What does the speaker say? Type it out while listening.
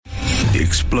The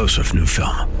explosive new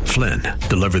film, Flynn,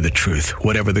 deliver the truth,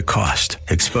 whatever the cost,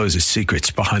 exposes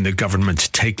secrets behind the government's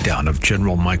takedown of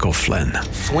General Michael Flynn.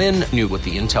 Flynn knew what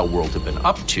the intel world had been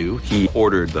up to. He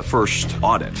ordered the first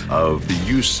audit of the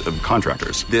use of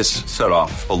contractors. This set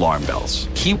off alarm bells.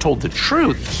 He told the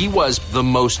truth. He was the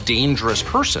most dangerous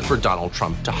person for Donald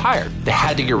Trump to hire. They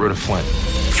had to get rid of Flynn.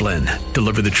 Flynn,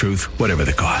 deliver the truth, whatever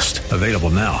the cost. Available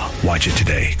now. Watch it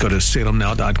today. Go to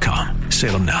salemnow.com.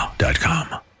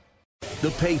 salemnow.com.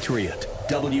 The Patriot,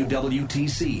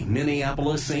 WWTC,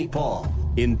 Minneapolis, St. Paul.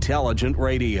 Intelligent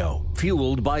radio,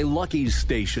 fueled by Lucky's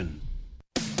Station.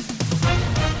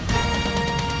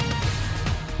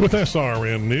 With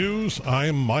SRN News,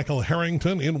 I'm Michael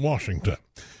Harrington in Washington.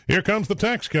 Here comes the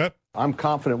tax cut. I'm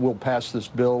confident we'll pass this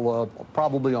bill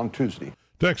probably on Tuesday.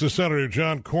 Texas Senator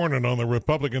John Cornyn on the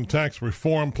Republican tax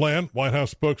reform plan. White House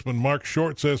spokesman Mark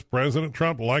Short says President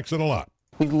Trump likes it a lot.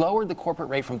 We lowered the corporate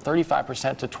rate from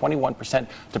 35% to 21%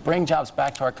 to bring jobs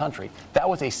back to our country. That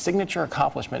was a signature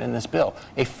accomplishment in this bill,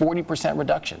 a 40%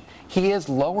 reduction. He is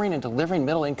lowering and delivering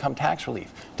middle-income tax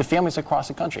relief to families across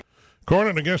the country.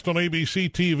 Cornyn, a guest on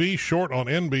ABC TV, Short on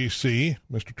NBC.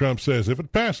 Mr. Trump says if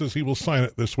it passes, he will sign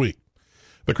it this week.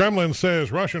 The Kremlin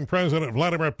says Russian President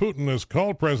Vladimir Putin has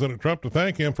called President Trump to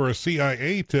thank him for a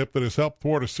CIA tip that has helped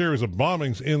thwart a series of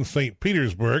bombings in St.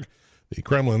 Petersburg. The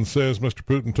Kremlin says Mr.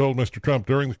 Putin told Mr. Trump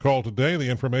during the call today the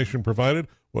information provided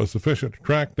was sufficient to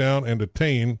track down and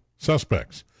detain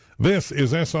suspects. This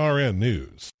is SRN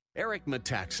News. Eric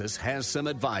Metaxas has some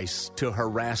advice to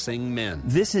harassing men.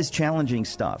 This is challenging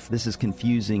stuff. This is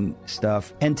confusing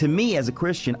stuff. And to me, as a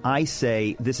Christian, I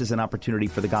say this is an opportunity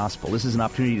for the gospel. This is an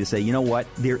opportunity to say, you know what?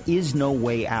 There is no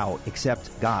way out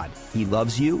except God. He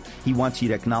loves you. He wants you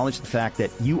to acknowledge the fact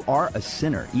that you are a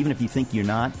sinner. Even if you think you're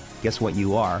not, guess what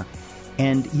you are?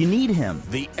 And you need him.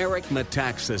 The Eric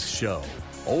Metaxas Show,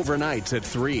 overnights at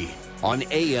 3 on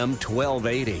AM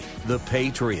 1280. The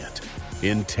Patriot.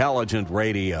 Intelligent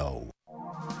radio.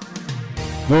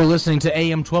 You're listening to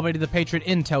AM 1280 The Patriot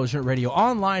Intelligent Radio,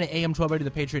 online at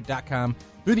am1280thepatriot.com,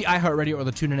 through the iHeartRadio or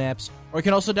the TuneIn apps, or you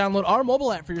can also download our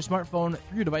mobile app for your smartphone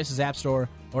through your device's app store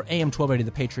or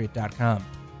am1280thepatriot.com.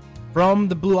 From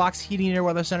the Blue Ox Heating and Air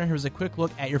Weather Center, here's a quick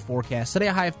look at your forecast. Today,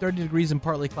 a high of 30 degrees and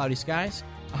partly cloudy skies,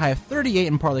 a high of 38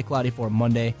 and partly cloudy for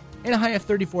Monday, and a high of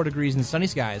 34 degrees and sunny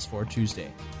skies for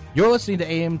Tuesday. You're listening to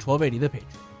AM 1280 The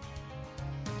Patriot.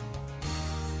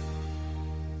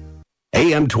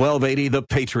 AM 1280, The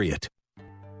Patriot.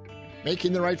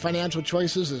 Making the right financial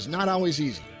choices is not always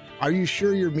easy. Are you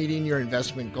sure you're meeting your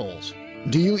investment goals?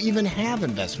 Do you even have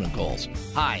investment goals?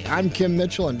 Hi, I'm Kim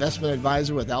Mitchell, investment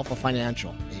advisor with Alpha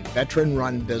Financial, a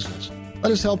veteran-run business.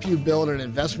 Let us help you build an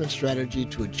investment strategy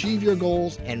to achieve your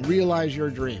goals and realize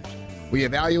your dreams. We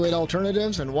evaluate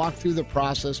alternatives and walk through the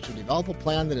process to develop a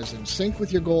plan that is in sync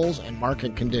with your goals and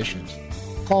market conditions.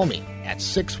 Call me at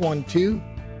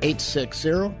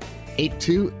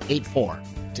 612-860-8284.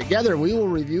 Together, we will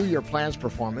review your plan's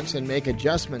performance and make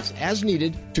adjustments as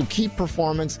needed to keep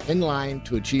performance in line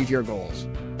to achieve your goals.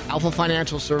 Alpha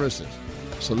Financial Services.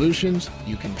 Solutions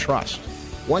you can trust.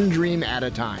 One dream at a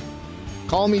time.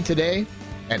 Call me today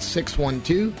at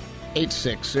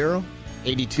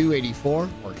 612-860-8284 or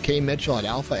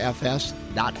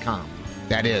kmitchell@alphafs.com.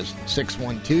 That is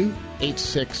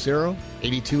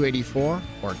 612-860-8284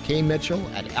 or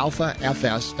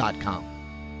kmitchell@alphafs.com.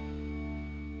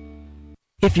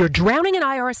 If you're drowning in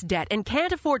IRS debt and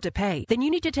can't afford to pay, then you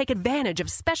need to take advantage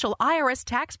of special IRS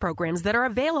tax programs that are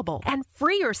available and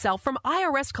free yourself from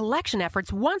IRS collection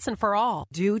efforts once and for all.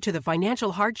 Due to the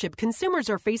financial hardship consumers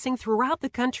are facing throughout the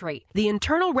country, the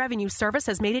Internal Revenue Service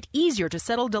has made it easier to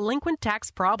settle delinquent tax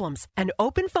problems. An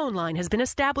open phone line has been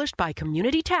established by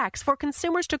Community Tax for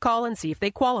consumers to call and see if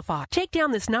they qualify. Take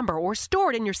down this number or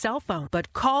store it in your cell phone,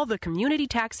 but call the Community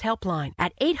Tax Helpline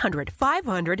at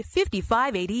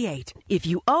 800-500-5588. If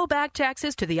you owe back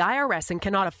taxes to the IRS and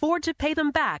cannot afford to pay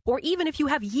them back, or even if you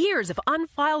have years of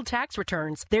unfiled tax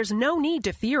returns, there's no need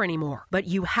to fear anymore. But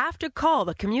you have to call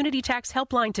the Community Tax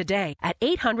Helpline today at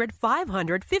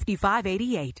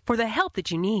 800-500-5588 for the help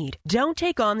that you need. Don't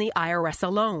take on the IRS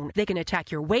alone. They can attack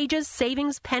your wages,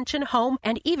 savings, pension, home,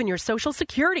 and even your Social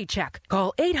Security check.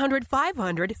 Call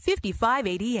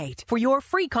 800-500-5588 for your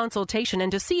free consultation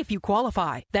and to see if you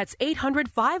qualify. That's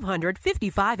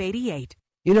 800-500-5588.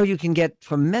 You know, you can get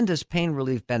tremendous pain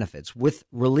relief benefits with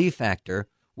Relief Factor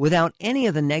without any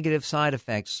of the negative side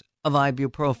effects of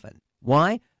ibuprofen.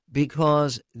 Why?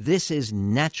 Because this is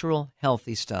natural,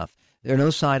 healthy stuff. There are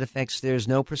no side effects. There's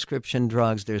no prescription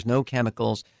drugs. There's no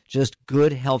chemicals. Just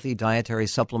good, healthy dietary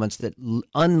supplements that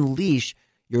unleash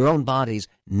your own body's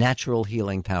natural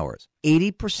healing powers.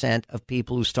 80% of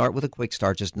people who start with a Quick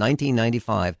Start, just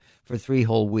 $19.95 for 3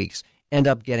 whole weeks, end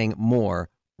up getting more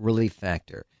Relief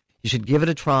Factor. You should give it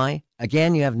a try.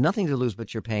 Again, you have nothing to lose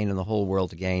but your pain and the whole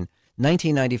world to gain.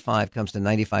 $19.95 comes to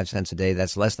 95 cents a day.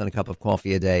 That's less than a cup of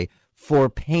coffee a day for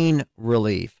pain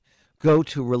relief. Go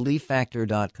to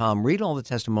ReliefFactor.com, read all the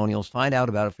testimonials, find out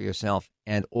about it for yourself,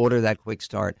 and order that Quick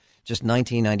Start, just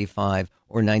 $19.95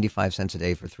 or 95 cents a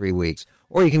day for 3 weeks.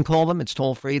 Or you can call them. It's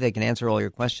toll-free. They can answer all your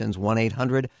questions,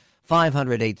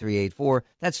 1-800-500-8384.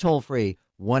 That's toll-free,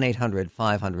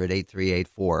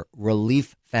 1-800-500-8384,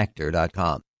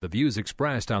 ReliefFactor.com. The views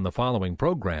expressed on the following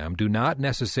program do not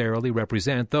necessarily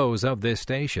represent those of this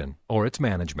station or its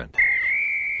management.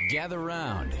 Gather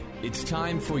round. It's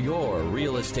time for your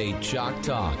Real Estate Chalk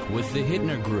Talk with the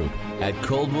Hittner Group at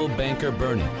Coldwell Banker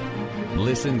Burnett.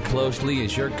 Listen closely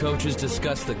as your coaches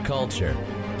discuss the culture,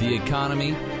 the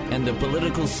economy, and the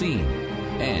political scene,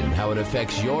 and how it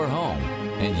affects your home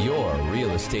and your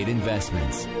real estate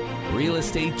investments. Real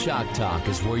Estate Chalk Talk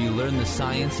is where you learn the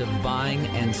science of buying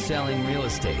and selling real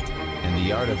estate and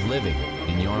the art of living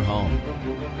in your home.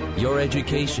 Your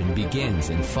education begins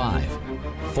in 5,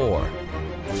 4,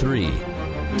 3,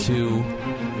 2,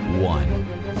 1.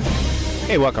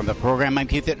 Hey, welcome to the program. I'm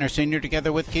Keith Hittner Sr.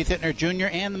 together with Keith Hittner Jr.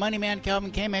 and the Money Man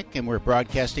Calvin Kamek, and we're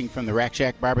broadcasting from the Rack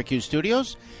Shack Barbecue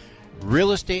Studios.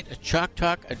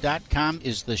 RealEstateChalkTalk.com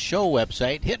is the show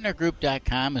website.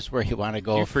 HittnerGroup.com is where you want to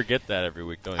go. You forget that every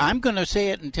week, don't you? I'm going to say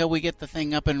it until we get the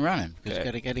thing up and running, because we've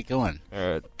got to get it going. All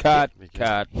right. Cut.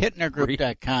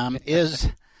 HittnerGroup.com is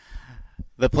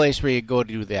the place where you go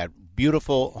to do that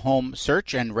beautiful home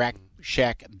search, and Rack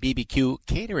Shack BBQ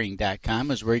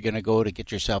Catering.com is where you're going to go to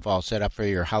get yourself all set up for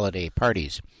your holiday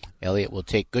parties. Elliot will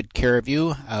take good care of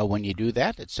you when you do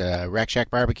that. It's Rack Shack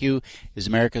Barbecue is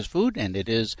America's food, and it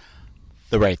is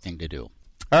the right thing to do.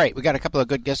 All right, we got a couple of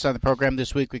good guests on the program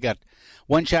this week. We got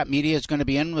One Shot Media is going to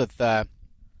be in with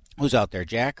who's out there?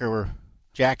 Jack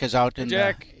is out in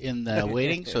the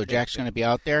waiting, so Jack's going to be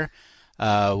out there.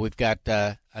 We've got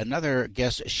another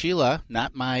guest, Sheila,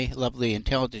 not my lovely,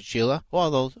 intelligent Sheila,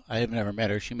 although I have never met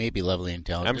her. She may be lovely and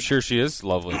talented. I'm sure she is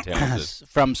lovely and talented.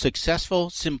 From Successful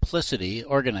Simplicity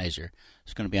Organizer.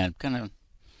 It's going to be on kind of...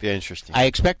 Be interesting. I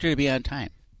expect her to be on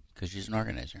time because she's an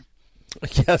organizer.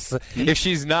 Yes. If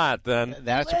she's not, then...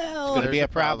 That's going to be a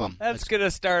problem. That's going to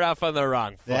start off on the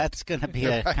wrong foot. That's going to be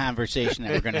a conversation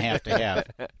that we're going to have.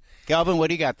 Calvin, what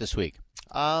do you got this week?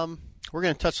 We're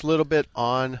going to touch a little bit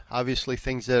on, obviously,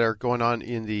 things that are going on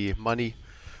in the money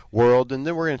world, and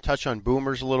then we're going to touch on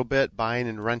boomers a little bit, buying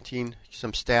and renting,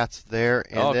 some stats there,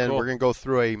 and then we're going to go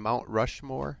through a Mount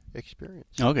Rushmore experience.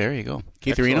 Oh, there you go.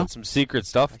 Keith Reno? Some secret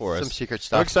stuff for us. Some secret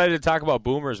stuff. I'm excited to talk about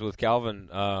boomers with Calvin.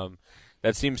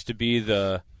 That seems to be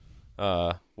the,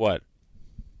 what?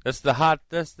 That's the hot,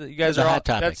 you guys are hot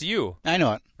topic. That's you. I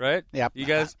know it. Right? Yep. You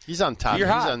guys? He's on top. You're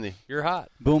hot. You're hot.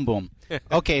 Boom, boom.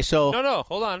 Okay, so. No,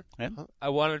 hold on. Yeah. I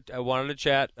wanted to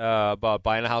chat about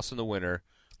buying a house in the winter.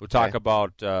 We'll talk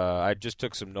about, I just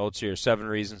took some notes here, 7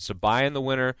 reasons to buy in the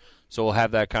winter, so we'll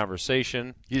have that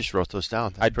conversation. You just wrote those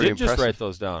down. That's I pretty did just impressive. write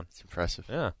those down. It's impressive.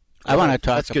 Yeah. I want to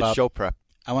talk That's good show prep.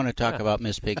 I want to talk about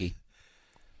Miss Piggy.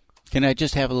 Can I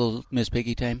just have a little Miss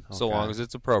Piggy time? So long as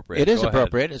it's appropriate. It is Go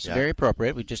appropriate. ahead. It's very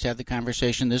appropriate. We just had the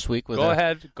conversation this week with Go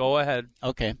ahead.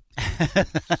 Okay.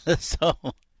 So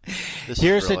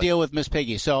here's the deal with Miss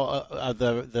Piggy. So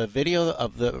the video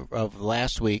of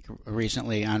last week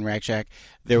recently on Rack Shack,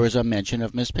 there was a mention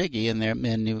of Miss Piggy, and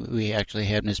we actually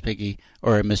had Miss Piggy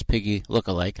or a Miss Piggy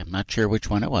lookalike. I'm not sure which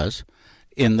one it was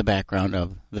in the background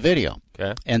of the video.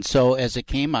 Okay. And so as it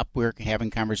came up, we were having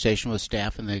conversation with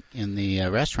staff in the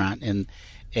restaurant,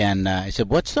 and I said,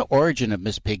 "What's the origin of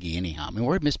Miss Piggy anyhow? I mean,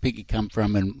 where did Miss Piggy come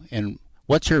from, and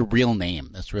what's her real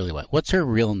name?" That's really what's her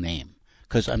real name?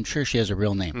 Because I'm sure she has a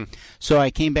real name. So I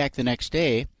came back the next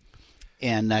day,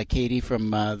 and Katie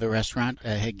from the restaurant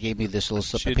gave me this little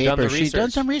slip of paper. She'd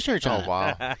done some research on it. Oh,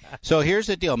 wow. So here's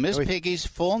the deal. Miss Piggy's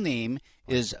full name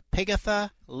is Pigatha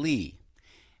Lee.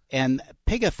 And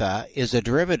Pigatha is a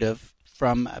derivative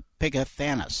from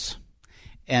Pigathanus.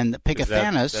 And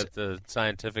Pigathanus is that the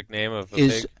scientific name of a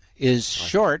pig? Is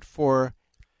short for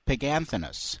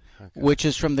Piganthanus, which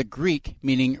is from the Greek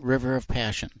meaning river of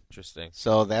passion. Interesting.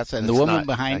 So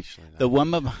the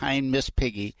woman behind Miss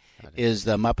Piggy is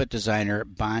the Muppet designer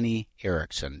Bonnie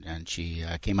Erickson, and she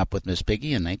came up with Miss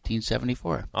Piggy in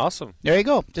 1974. Awesome. There you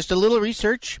go. Just a little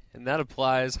research. And that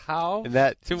applies to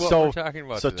what we're talking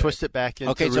about So today. twist it back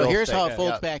into Okay, so real here's estate. how it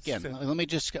folds back in. Let me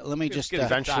just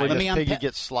eventually Miss Piggy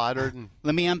gets slaughtered. And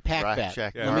let me unpack Rack that.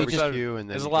 Shack Let me barbecue, and then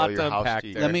there's you a lot go to your house unpack to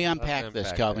eat. there. Let me unpack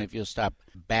this, Calvin, if you'll stop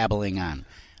babbling on.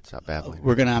 Stop babbling.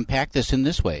 We're going to unpack this in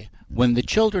this way. When the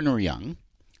children were young,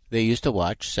 they used to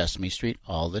watch Sesame Street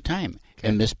all the time. Okay.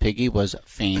 And Miss Piggy was a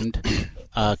famed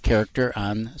character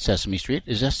on Sesame Street.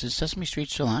 Is Sesame Street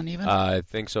still on even? I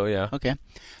think so, yeah. Okay.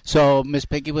 So Miss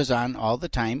Piggy was on all the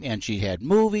time, and she had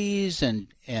movies and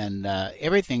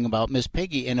everything about Miss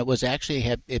Piggy, and it was actually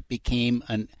it became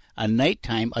a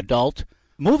nighttime adult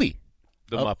movie.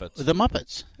 The Muppets. The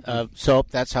Muppets. So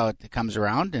that's how it comes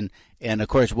around, and of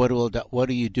course, what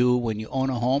do you do when you own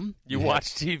a home? You watch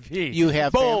TV. You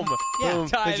have boom, yeah,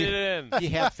 tied it in. You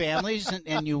have families,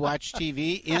 and you watch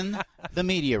TV in the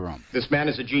media room. This man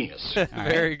is a genius.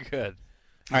 Very good.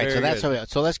 All right, Very so that's good. how.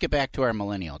 So let's get back to our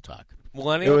millennial talk.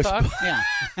 Millennial talk? Yeah.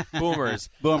 Boomers.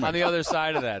 On the other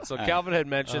side of that. So Calvin had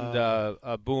mentioned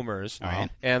boomers. Right.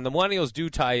 And the millennials do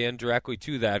tie in directly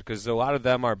to that because a lot of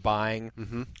them are buying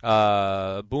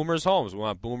boomers' homes. We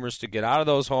want boomers to get out of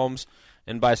those homes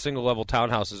and buy single-level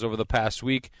townhouses. Over the past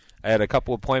week, I had a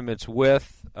couple appointments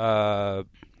with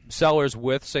sellers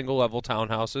with single-level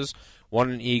townhouses,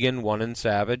 one in Eagan, one in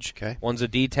Savage. Okay. One's a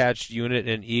detached unit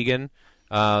in Eagan.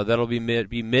 That'll be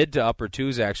mid to upper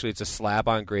twos, actually. It's a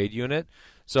slab-on-grade unit.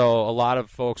 So a lot of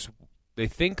folks, they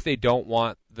think they don't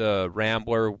want the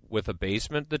Rambler with a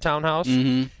basement, the townhouse,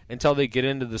 until they get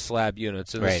into the slab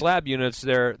units. And the slab units,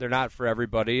 they're not for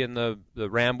everybody, and the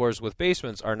Ramblers with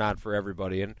basements are not for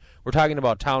everybody. And we're talking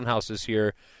about townhouses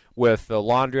here with the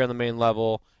laundry on the main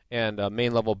level and a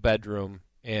main-level bedroom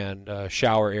and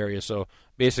shower area. So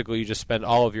basically you just spend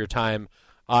all of your time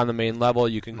on the main level.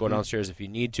 You can go downstairs if you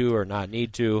need to or not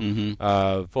need to.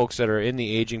 Folks that are in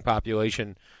the aging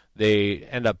population, they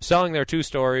end up selling their 2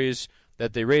 stories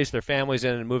that they raise their families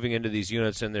in and moving into these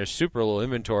units, and there's super little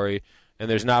inventory, and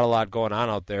there's not a lot going on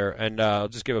out there. And I'll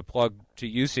just give a plug to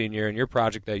you, Senior, and your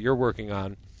project that you're working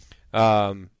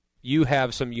on. You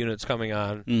have some units coming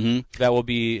on that will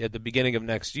be at the beginning of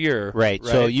next year. Right.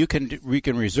 So we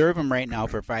can reserve them right now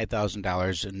for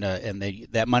 $5,000,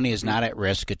 and that money is not at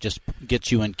risk. It just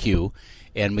gets you in queue,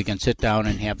 and we can sit down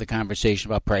and have the conversation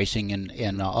about pricing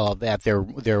and all of that.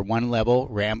 They're one-level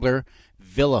Rambler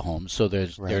villa homes, so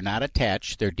they're not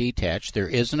attached. They're detached. There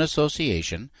is an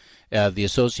association. The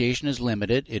association is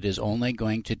limited. It is only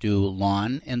going to do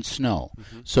lawn and snow.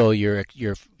 So your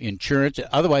insurance,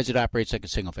 otherwise it operates like a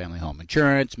single-family home.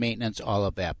 Insurance, maintenance, all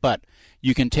of that. But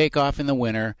you can take off in the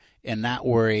winter and not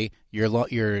worry.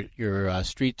 Your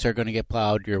streets are going to get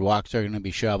plowed. Your walks are going to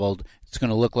be shoveled. It's going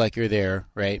to look like you're there,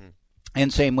 right?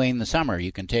 And same way in the summer.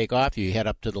 You can take off. You head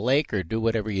up to the lake or do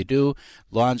whatever you do.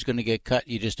 Lawn's going to get cut.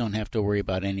 You just don't have to worry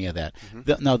about any of that.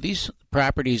 Now, these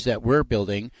properties that we're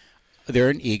building, they're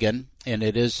in Eagan, and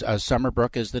it is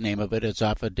Summerbrook is the name of it. It's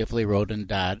off of Diffley Road in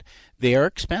Dodd. They are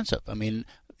expensive. I mean,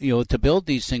 to build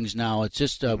these things now, it's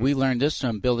just we learned this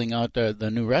from building out the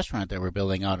new restaurant that we're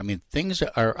building out. I mean, things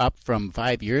are up from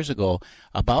 5 years ago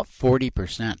about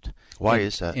 40%. Why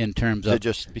is that? In terms is of it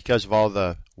just because of all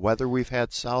the weather we've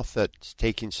had south that's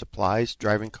taking supplies,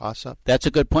 driving costs up? That's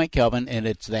a good point, Kelvin, and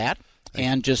it's that.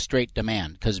 And just straight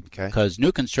demand, because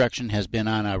new construction has been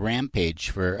on a rampage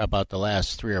for about the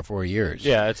last 3 or 4 years.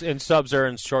 Yeah, and subs are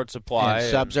in short supply.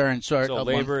 So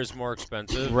labor is more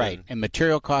expensive. Right, and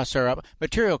material costs are up.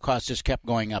 Material costs just kept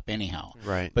going up anyhow.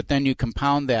 Right. But then you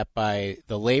compound that by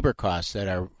the labor costs that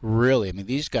are really, I mean,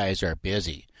 these guys are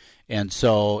busy. And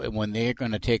so when they're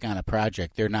going to take on a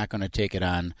project, they're not going to take it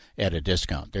on at a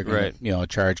discount. They're going to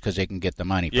charge because they can get the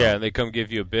money. Yeah, and they come give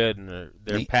you a bid, and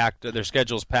they're packed. Their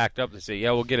schedule's packed up. They say,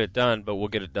 "Yeah, we'll get it done, but we'll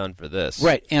get it done for this."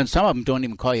 Right, and some of them don't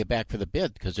even call you back for the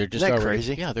bid because they're just already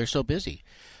crazy. Yeah, they're so busy.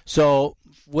 So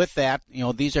with that,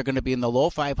 these are going to be in the low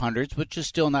 500s, which is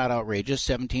still not outrageous.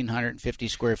 1,750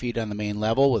 square feet on the main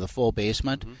level with a full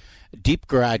basement. Deep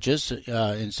garages,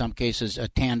 in some cases a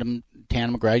tandem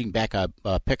garage. You can back a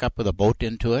pickup with a boat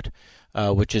into it,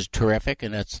 which is terrific,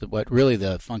 and that's what really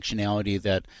the functionality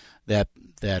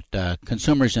that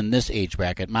consumers in this age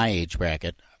bracket, my age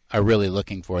bracket, are really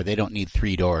looking for. They don't need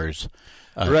 3 doors.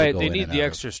 Right, they need the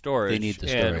extra storage. They need the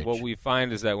storage. And what we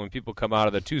find is that when people come out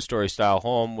of the 2-story style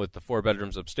home with the 4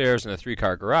 bedrooms upstairs and a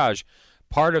 3-car garage,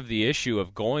 part of the issue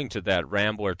of going to that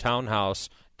Rambler townhouse,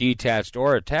 detached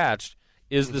or attached,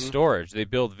 is the storage. They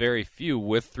build very few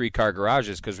with 3-car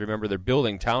garages because, remember, they're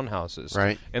building townhouses.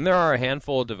 Right. And there are a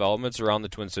handful of developments around the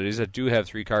Twin Cities that do have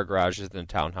 3-car garages and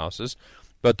townhouses,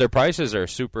 but their prices are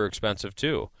super expensive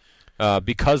too.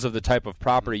 Because of the type of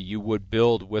property you would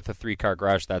build with a 3-car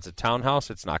garage. That's a townhouse.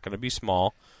 It's not going to be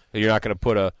small. You're not going to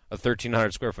put a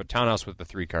 1,300 square foot townhouse with a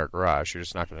 3-car garage. You're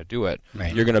just not going to do it.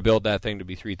 Right. You're going to build that thing to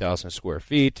be 3,000 square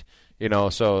feet.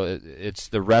 So it's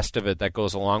the rest of it that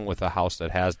goes along with a house that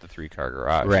has the 3-car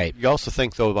garage. Right. You also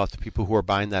think, though, about the people who are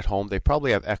buying that home. They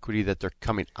probably have equity that they're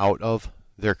coming out of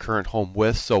their current home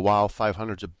with. So while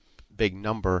 500 is a big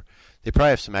number, they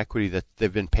probably have some equity that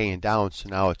they've been paying down. So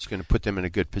now it's going to put them in a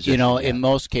good position. In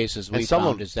most cases, we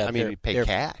found is that you pay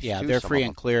cash. Yeah, too, they're free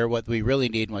and clear. What we really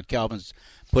need, and what Calvin's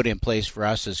put in place for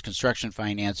us, is construction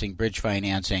financing, bridge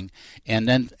financing, and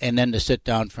then to sit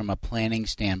down from a planning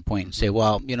standpoint and say,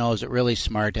 well, is it really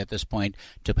smart at this point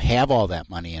to have all that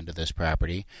money into this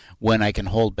property when I can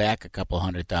hold back a couple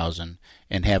 $100,000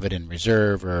 and have it in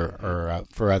reserve or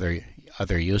for other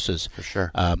uses? For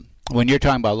sure. When you're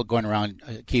talking about going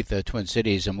around, Keith, the Twin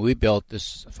Cities, and I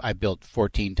built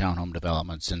 14 townhome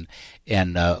developments, and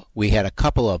we had a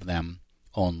couple of them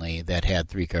only that had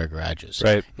 3-car garages.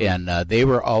 Right. And they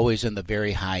were always in the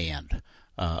very high end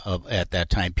at that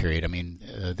time period. I mean,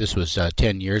 this was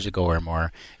 10 years ago or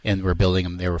more, and we're building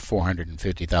them. They were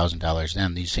 $450,000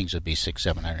 then. These things would be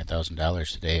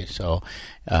 $600,000-$700,000 today. So,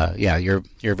 you're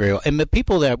very well. And the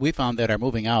people that we found that are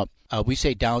moving out, we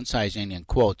say downsizing in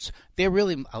quotes. A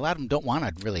lot of them don't want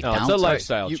to really downsize. It's a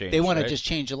lifestyle change. They want to just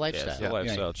change the lifestyle. Yeah, it's a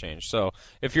lifestyle change. So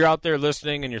if you're out there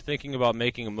listening and you're thinking about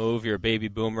making a move, you're a baby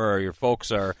boomer or your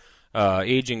folks are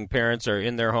aging parents are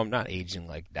in their home, not aging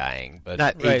like dying, but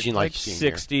not aging like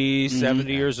 60,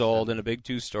 70 years old in a big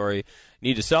 2-story.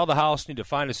 Need to sell the house, need to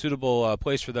find a suitable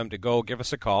place for them to go. Give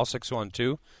us a call,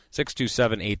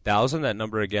 612-627-8000. That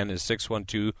number again is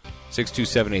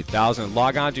 612-627-8000.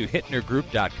 Log on to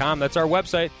hittnergroup.com. That's our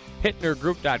website,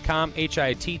 hittnergroup.com,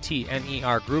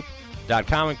 HITTNER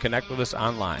group.com, and connect with us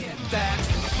online.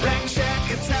 Rack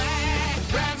Shack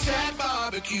attack, Rack Shack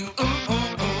barbecue,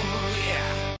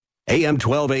 AM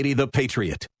 1280, The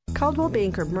Patriot. Coldwell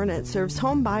Banker Burnett serves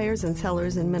home buyers and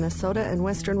sellers in Minnesota and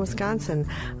western Wisconsin.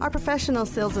 Our professional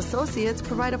sales associates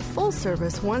provide a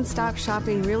full-service, one-stop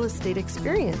shopping real estate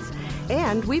experience.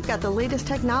 And we've got the latest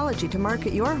technology to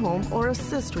market your home or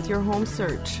assist with your home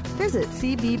search. Visit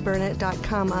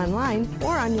cbburnett.com online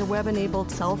or on your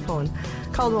web-enabled cell phone.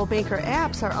 Coldwell Banker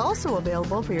apps are also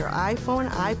available for your iPhone,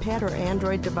 iPad, or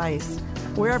Android device.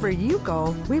 Wherever you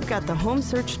go, we've got the home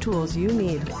search tools you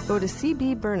need. Go to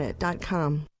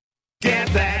cbburnett.com. Get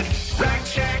that Rack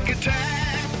Shack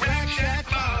attack, Rack Shack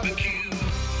barbecue.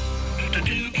 To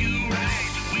do you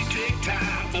right, we take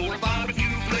time for a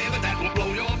barbecue flavor that will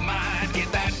blow your mind.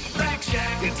 Get that Rack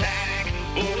Shack attack,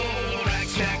 oh, Rack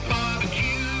Shack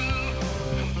barbecue.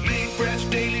 Made fresh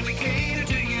daily, we cater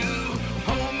to you.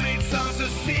 Homemade sauces,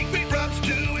 secret rubs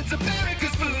too. It's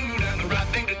America's food and the right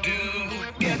thing to do.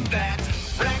 Get that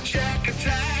Rack Shack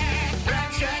attack,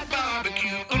 Rack Shack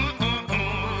barbecue.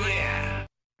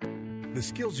 The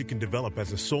skills you can develop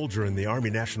as a soldier in the Army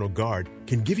National Guard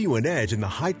can give you an edge in the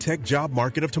high-tech job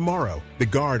market of tomorrow. The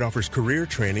Guard offers career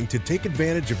training to take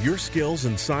advantage of your skills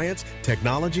in science,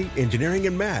 technology, engineering,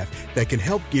 and math that can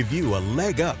help give you a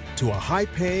leg up to a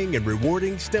high-paying and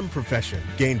rewarding STEM profession.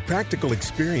 Gain practical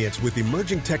experience with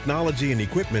emerging technology and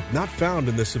equipment not found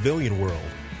in the civilian world.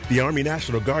 The Army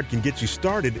National Guard can get you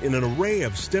started in an array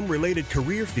of STEM-related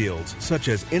career fields such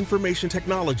as information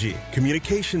technology,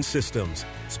 communication systems,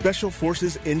 special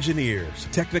forces engineers,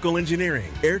 technical engineering,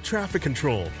 air traffic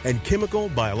control, and chemical,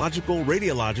 biological,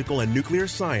 radiological, and nuclear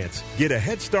science. Get a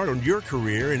head start on your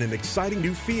career in an exciting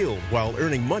new field while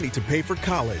earning money to pay for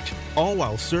college, all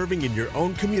while serving in your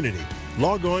own community.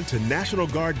 Log on to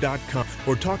NationalGuard.com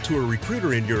or talk to a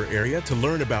recruiter in your area to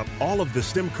learn about all of the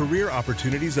STEM career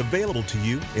opportunities available to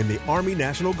you in the Army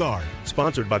National Guard.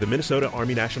 Sponsored by the Minnesota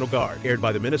Army National Guard. Aired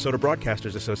by the Minnesota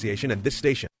Broadcasters Association and this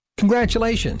station.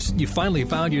 Congratulations! You finally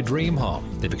found your dream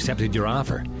home. They've accepted your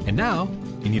offer. And now,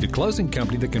 you need a closing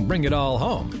company that can bring it all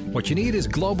home. What you need is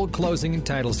Global Closing and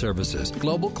Title Services.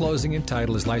 Global Closing and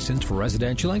Title is licensed for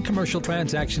residential and commercial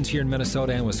transactions here in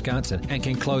Minnesota and Wisconsin and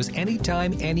can close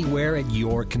anytime, anywhere at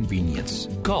your convenience.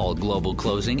 Call Global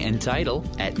Closing and Title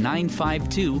at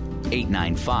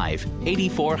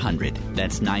 952-895-8400.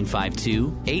 That's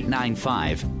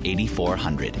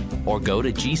 952-895-8400. Or go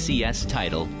to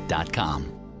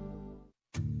gcstitle.com.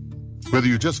 Whether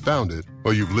you just found it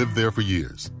or you've lived there for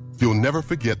years, you'll never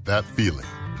forget that feeling.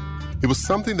 It was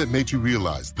something that made you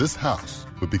realize this house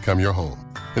would become your home.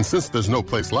 And since there's no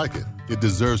place like it, it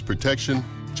deserves protection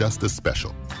just as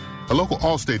special. A local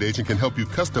Allstate agent can help you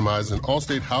customize an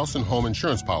Allstate house and home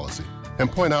insurance policy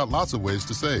and point out lots of ways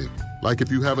to save. Like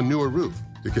if you have a newer roof,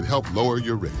 it could help lower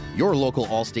your rate. Your local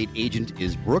Allstate agent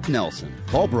is Brooke Nelson.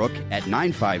 Call Brooke at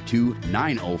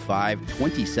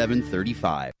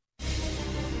 952-905-2735.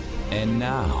 And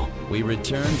now, we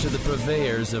return to the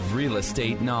purveyors of real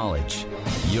estate knowledge.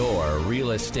 Your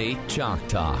Real Estate Chalk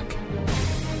Talk.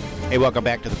 Hey, welcome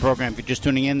back to the program. If you're just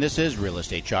tuning in, this is Real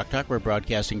Estate Chalk Talk. We're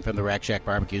broadcasting from the Rack Shack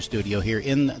Barbecue Studio here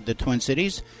in the Twin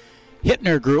Cities.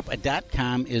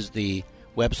 HittnerGroup.com is the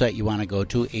website you want to go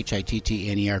to,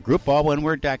 HITTNER Group, all one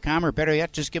word.com, or better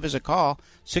yet, just give us a call,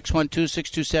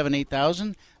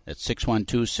 612-627-8000. That's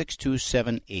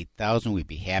 612-627-8000. We'd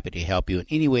be happy to help you in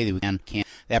any way that we can.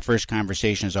 That first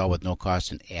conversation is all with no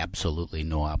cost and absolutely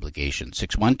no obligation.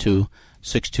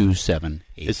 612-627-8000.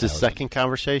 Is the second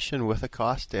conversation with a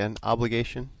cost and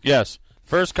obligation? Yes.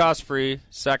 First cost free.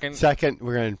 Second,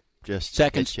 we're going to just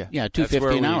seconds. Yeah,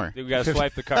 $2.50 an hour. We got to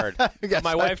swipe the card.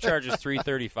 My wife charges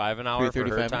 $3.35 an hour for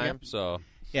her time. So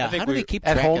yeah, I think how do they keep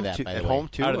at track home of that? By at the home way?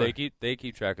 too. How do they keep? They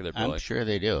keep track of their billing. I'm sure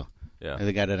they do. Yeah,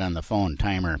 they got it on the phone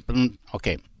timer.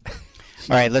 Okay, all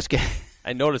right. Let's get.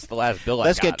 I noticed the last bill.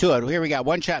 Let's get to it. Here we got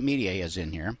One Shot Media is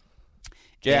in here.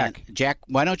 Jack,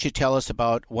 why don't you tell us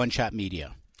about One Shot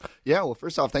Media? Yeah, well,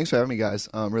 first off, thanks for having me, guys.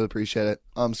 Really appreciate it.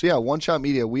 So yeah, One Shot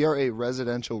Media, we are a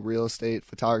residential real estate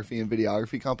photography and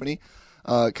videography company.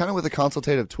 Kind of with a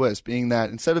consultative twist, being that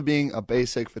instead of being a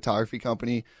basic photography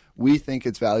company, we think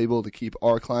it's valuable to keep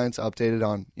our clients updated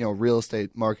on real estate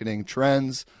marketing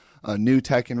trends, new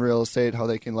tech in real estate, how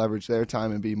they can leverage their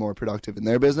time and be more productive in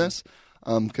their business.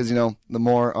 Because the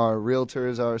more our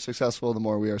realtors are successful, the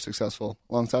more we are successful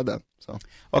alongside them. So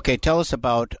okay, tell us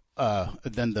about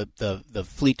then the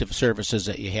fleet of services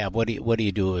that you have. What do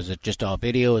you do? Is it just all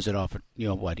video? Is it all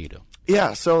what do you do?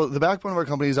 Yeah, so the backbone of our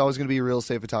company is always going to be real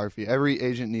estate photography. Every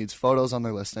agent needs photos on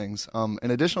their listings. And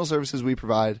additional services we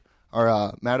provide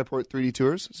are Matterport 3D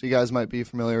tours. So you guys might be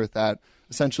familiar with that.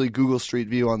 Essentially Google Street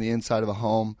View on the inside of a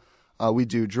home. We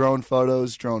do drone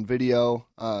photos, drone video.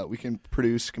 We can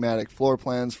produce schematic floor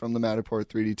plans from the Matterport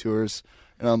 3D tours.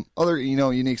 And other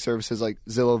unique services like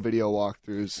Zillow video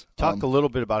walkthroughs. Talk a little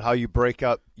bit about how you break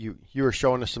up. You were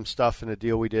showing us some stuff in a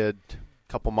deal we did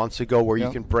couple months ago where you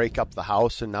can break up the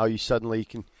house, and now you suddenly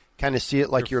can kind of see it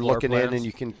like you're looking in, and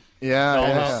you can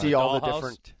see all the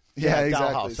different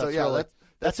exactly. So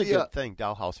that's a good thing,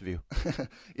 dollhouse view.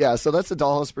 Yeah, so that's the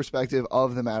dollhouse perspective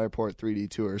of the Matterport 3D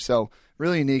tour. So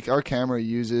really unique. Our camera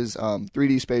uses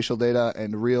 3D spatial data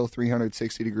and real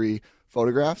 360-degree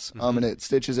photographs, and it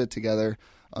stitches it together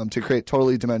to create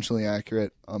totally dimensionally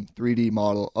accurate 3D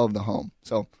model of the home.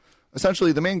 So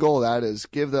essentially the main goal of that is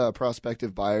give the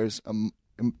prospective buyers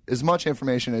as much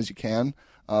information as you can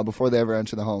before they ever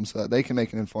enter the home so that they can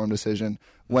make an informed decision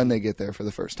when they get there for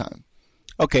the first time.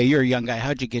 Okay, you're a young guy.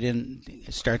 How'd you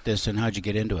start this, and how'd you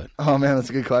get into it? Oh, man, that's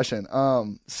a good question.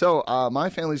 So my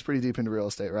family's pretty deep into real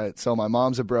estate, right? So my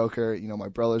mom's a broker, my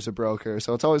brother's a broker.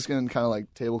 So it's always been kind of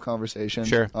like table conversation.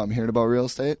 Sure. Hearing about real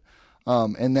estate.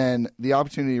 And then the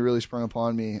opportunity really sprung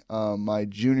upon me my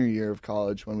junior year of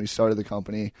college when we started the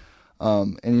company.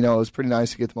 And, it was pretty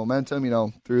nice to get the momentum,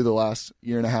 through the last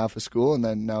year and a half of school, and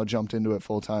then now jumped into it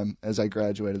full time as I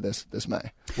graduated this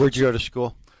May. Where'd you go to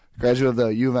school? Graduate of the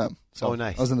U of M. So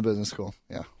nice. I was in the business school.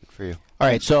 Yeah. Good for you. All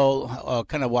right. So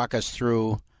kind of walk us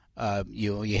through,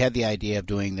 you had the idea of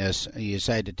doing this. You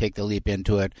decided to take the leap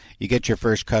into it. You get your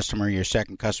first customer, your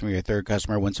second customer, your third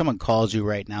customer. When someone calls you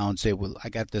right now and say, well, I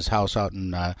got this house out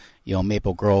in,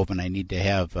 Maple Grove, and I need to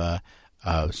have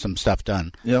some stuff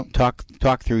done. Yep.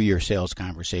 Talk through your sales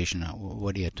conversation.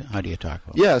 How do you talk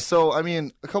about? Yeah, so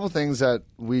a couple things that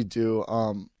we do.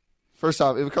 First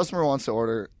off, if a customer wants to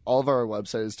order, all of our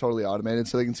website is totally automated,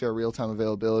 so they can see our real-time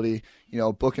availability.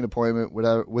 Book an appointment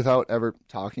without ever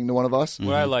talking to one of us.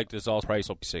 What I liked is all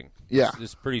pricing. Yeah,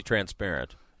 it's pretty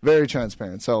transparent. Very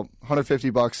transparent. So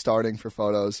 $150 starting for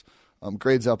photos.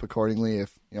 Grades up accordingly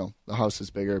if the house is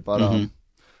bigger, but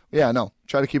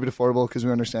try to keep it affordable because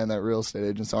we understand that real estate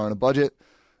agents are on a budget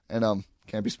and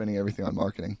can't be spending everything on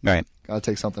marketing. Right. Got to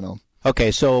take something home.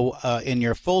 Okay, so in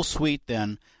your full suite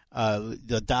then,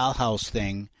 the dollhouse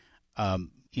thing,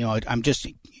 I'm just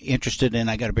interested in.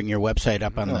 I got to bring your website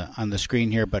up on the screen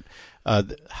here, but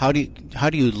how do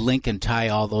you link and tie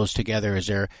all those together? Is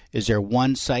there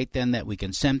one site then that we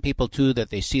can send people to that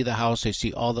they see the house, they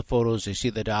see all the photos, they see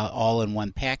the doll all in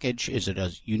one package? Is it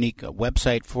a unique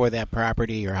website for that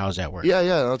property, or how's that work? Yeah,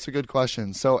 that's a good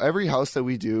question. So every house that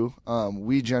we do,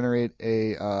 we generate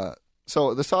a.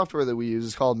 So the software that we use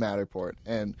is called Matterport,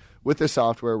 and with this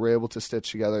software, we're able to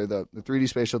stitch together the 3D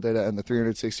spatial data and the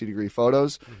 360-degree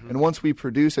photos. And once we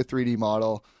produce a 3D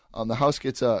model, the house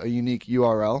gets a unique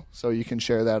URL, so you can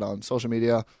share that on social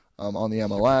media, on the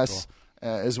MLS,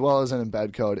 as well as an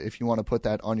embed code if you want to put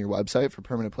that on your website for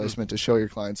permanent placement to show your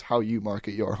clients how you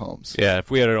market your homes. Yeah,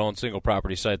 if we had our own single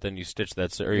property site, then you stitch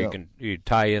that, or you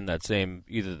tie in that same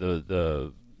either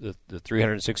the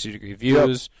 360-degree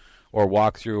views. Yep. or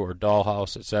walkthrough or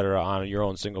dollhouse, etc., on your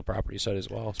own single property site as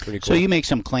well. It's pretty cool. So you make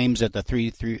some claims that the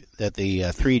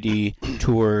 3D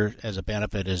tour as a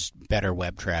benefit is better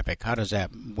web traffic. How does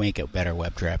that make it better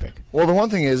web traffic? Well, the one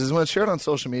thing is when it's shared on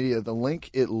social media, the link,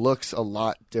 it looks a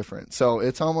lot different. So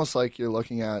it's almost like you're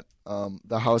looking at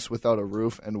the house without a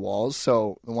roof and walls.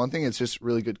 So the one thing, it's just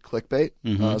really good clickbait.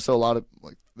 So a lot of,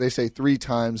 like, they say 3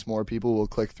 times more people will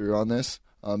click through on this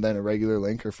than a regular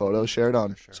link or photo shared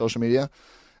on social media.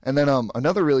 And then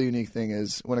another really unique thing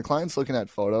is when a client's looking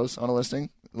at photos on a listing,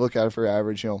 look at it for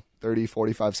average, 30,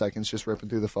 45 seconds just ripping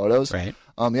through the photos. Right.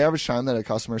 The average time that a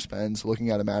customer spends looking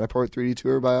at a Matterport 3D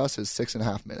tour by us is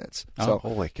 6.5 minutes. So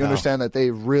holy cow. you understand that they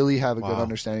really have a good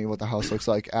understanding of what the house looks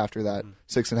like after that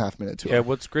 6.5 minute tour. Yeah,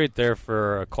 what's great there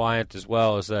for a client as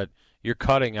well is that you're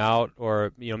cutting out,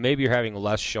 or maybe you're having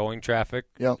less showing traffic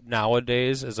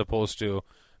nowadays as opposed to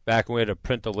back when we had to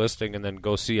print a listing and then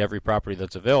go see every property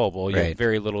that's available. You have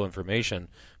very little information.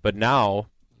 But now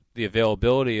the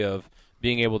availability of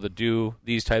being able to do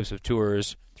these types of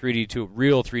tours,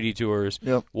 real 3D tours,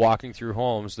 walking through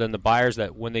homes, then the buyers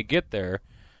that when they get there,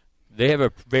 they have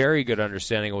a very good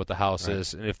understanding of what the house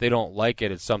is. And if they don't like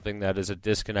it, it's something that is a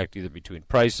disconnect either between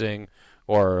pricing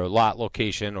or lot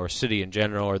location or city in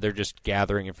general, or they're just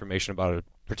gathering information about a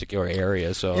particular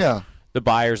area. So the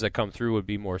buyers that come through would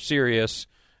be more serious.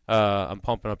 I'm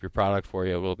pumping up your product for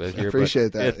you a little bit here. I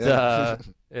appreciate that.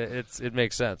 It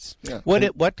makes sense. Yeah.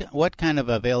 What kind of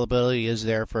availability is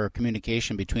there for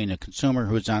communication between a consumer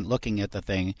who's not looking at the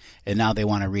thing and now they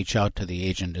want to reach out to the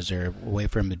agent? Is there a way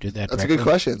for him to do that? That's a good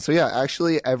question. So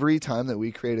actually every time that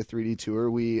we create a 3D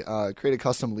tour, we create a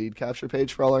custom lead capture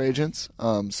page for all our agents.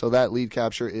 So that lead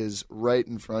capture is right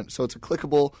in front. So it's a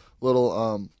clickable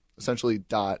little essentially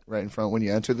dot right in front when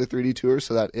you enter the 3D tour,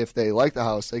 so that if they like the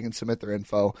house, they can submit their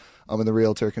info, and the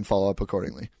realtor can follow up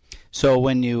accordingly. So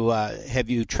when you have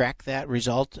you tracked that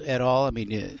result at all? I mean,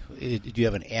 do you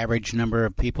have an average number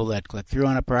of people that click through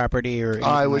on a property? Or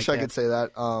I wish I could say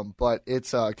that, but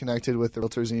it's connected with the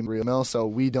realtor's email, so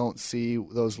we don't see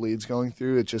those leads going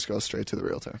through. It just goes straight to the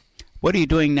realtor. What are you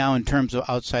doing now in terms of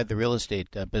outside the real estate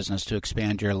business to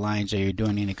expand your lines? Are you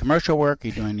doing any commercial work? Are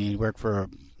you doing any work for,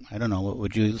 I don't know, what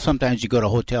would you, sometimes you go to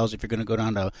hotels. If you're going to go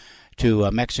down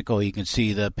to Mexico, you can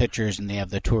see the pictures and they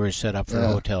have the tours set up for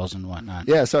hotels and whatnot.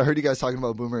 Yeah, so I heard you guys talking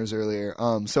about boomers earlier.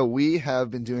 So we have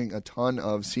been doing a ton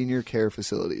of senior care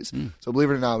facilities. So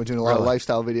believe it or not, we're doing a lot of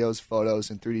lifestyle videos,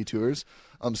 photos, and 3D tours.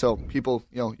 So people,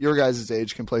 your guys'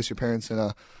 age can place your parents in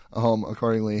a home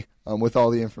accordingly with all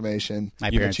the information my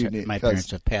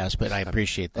parents have passed, but I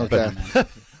appreciate that. Okay.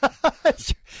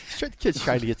 Sure, the kid's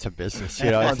trying to get some business.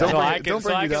 So I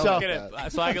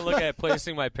can look at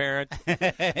placing my parent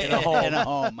in a home. In a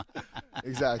home.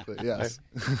 Exactly, yes.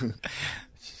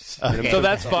 Okay. So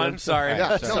that's fun. Sorry.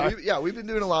 We've been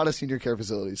doing a lot of senior care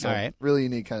facilities. So really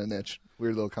unique kind of niche.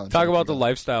 Weird little concept. Talk about the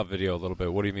lifestyle video a little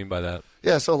bit. What do you mean by that?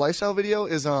 Yeah, so lifestyle video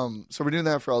is so we're doing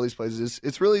that for all these places.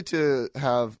 It's really to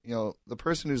have, the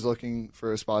person who's looking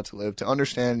for a spot to live to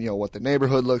understand, what the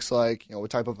neighborhood looks like, what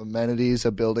type of amenities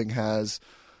a building has,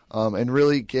 and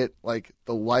really get like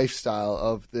the lifestyle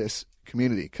of this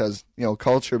community, because,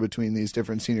 culture between these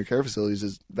different senior care facilities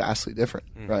is vastly different,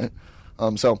 right?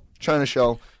 So trying to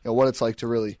show, what it's like to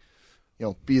really,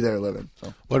 be there living.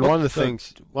 So one of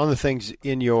the things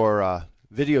in your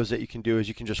videos that you can do is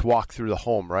you can just walk through the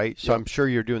home, right? So I'm sure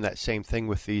you're doing that same thing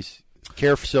with these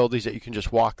care facilities, that you can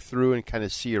just walk through and kind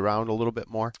of see around a little bit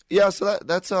more. Yeah, so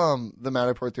that's the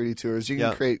Matterport 3D tours. You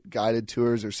can create guided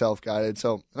tours or self-guided.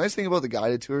 So the nice thing about the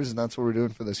guided tours, and that's what we're doing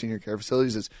for the senior care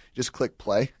facilities, is just click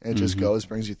play and it just goes,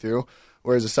 brings you through.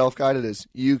 Whereas a self-guided is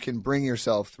you can bring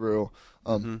yourself through.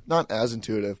 Not as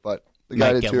intuitive, but the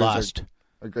guided tours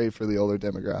are great for the older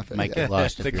demographic. Might get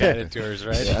lost. The guided tours,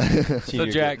 right? Yeah. So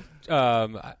Jack,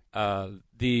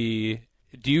 do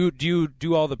you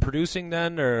do all the producing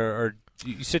then, or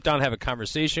do you sit down and have a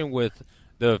conversation with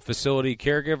the facility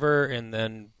caregiver and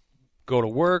then go to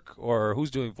work, or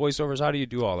who's doing voiceovers? How do you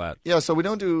do all that? Yeah, so we're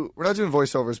not doing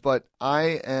voiceovers, but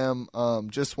I am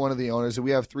just one of the owners.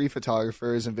 We have 3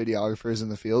 photographers and videographers in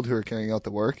the field who are carrying out the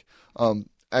work.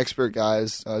 Expert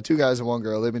guys, 2 guys and 1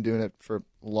 girl. They've been doing it for a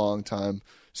long time.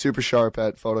 Super sharp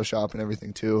at Photoshop and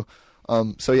everything too. I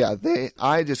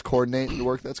just coordinate the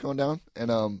work that's going down,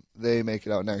 and they make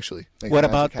it out and actually make What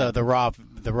about the raw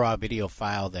video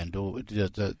file then?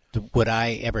 Would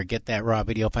I ever get that raw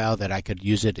video file that I could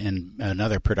use it in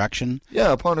another production?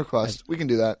 Yeah, upon request, we can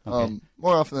do that. Okay.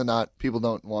 More often than not, people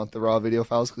don't want the raw video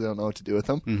files because they don't know what to do with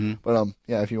them. But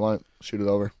if you want it, shoot it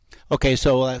over. Okay,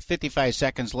 so 55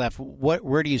 seconds left.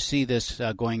 Where do you see this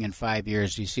going in 5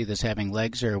 years? Do you see this having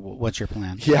legs, or what's your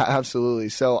plan? Yeah, absolutely.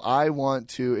 So I want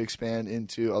to expand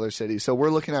into other cities. So we're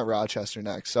looking at Rochester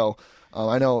next. So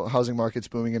I know housing market's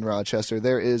booming in Rochester.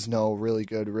 There is no really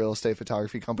good real estate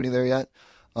photography company there yet.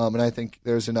 And I think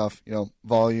there's enough,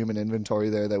 volume and inventory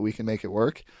there that we can make it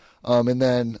work. And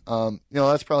then,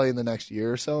 that's probably in the next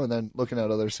year or so, and then looking at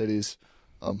other cities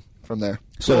from there.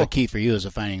 So the key for you is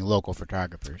finding local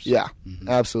photographers. Yeah,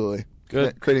 absolutely.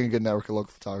 Good. Creating a good network of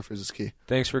local photographers is key.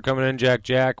 Thanks for coming in,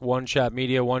 Jack. One Shot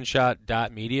Media,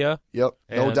 oneshot.media. Yep,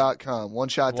 and .com,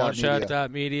 oneshot.media.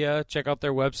 Oneshot.media. Check out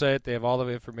their website. They have all the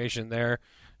information there.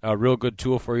 A real good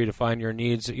tool for you to find your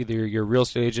needs, either your real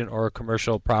estate agent or a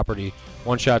commercial property.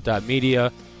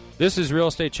 Oneshot.media. This is Real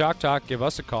Estate Chalk Talk. Give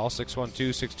us a call,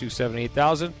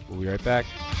 612-627-8000. We'll be right back.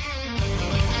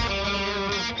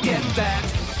 Get that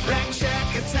Rack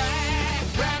Shack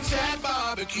attack, Rack Shack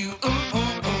barbecue. Ooh, ooh,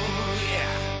 ooh,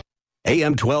 yeah.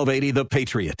 AM 1280, The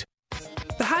Patriot.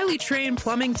 The highly trained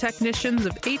plumbing technicians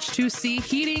of H2C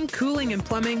Heating, Cooling, and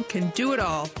Plumbing can do it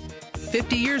all.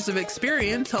 50 years of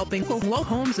experience helping local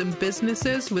homes and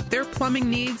businesses with their plumbing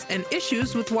needs and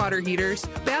issues with water heaters,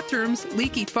 bathrooms,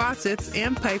 leaky faucets,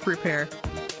 and pipe repair.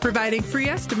 Providing free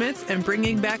estimates and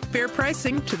bringing back fair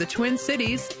pricing to the Twin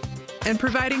Cities. And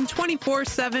providing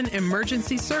 24/7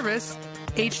 emergency service,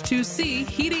 H2C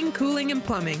Heating, Cooling, and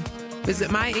Plumbing.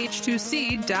 Visit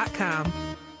myh2c.com.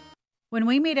 When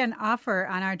we made an offer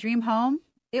on our dream home,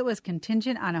 it was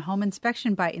contingent on a home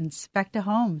inspection by Inspecta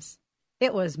Homes.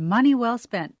 It was money well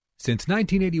spent. Since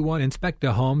 1981,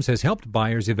 Inspecta Homes has helped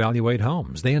buyers evaluate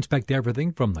homes. They inspect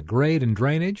everything from the grade and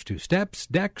drainage to steps,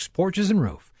 decks, porches, and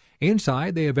roof.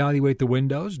 Inside, they evaluate the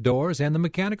windows, doors, and the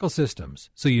mechanical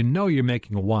systems, so you know you're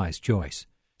making a wise choice.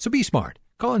 So be smart.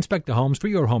 Call Inspecta Homes for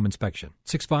your home inspection,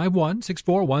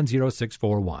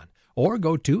 651-641-0641, or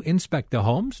go to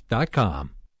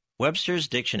inspectahomes.com. Webster's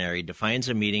Dictionary defines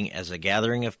a meeting as a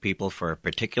gathering of people for a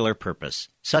particular purpose,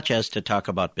 such as to talk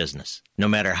about business. No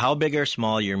matter how big or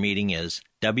small your meeting is,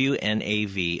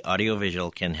 WNAV Audiovisual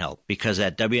can help, because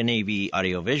at WNAV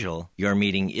Audiovisual, your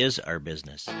meeting is our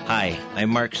business. Hi,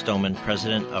 I'm Mark Stoneman,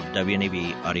 president of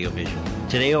WNAV Audiovisual.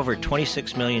 Today, over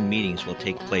 26 million meetings will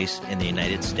take place in the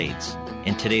United States.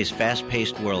 In today's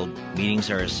fast-paced world, meetings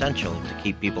are essential to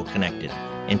keep people connected.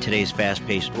 In today's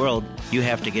fast-paced world, you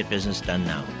have to get business done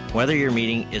now. Whether your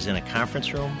meeting is in a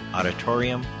conference room,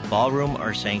 auditorium, ballroom,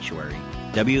 or sanctuary,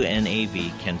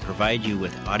 WNAV can provide you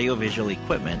with audiovisual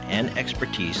equipment and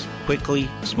expertise quickly,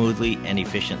 smoothly, and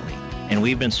efficiently. And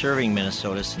we've been serving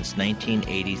Minnesota since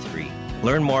 1983.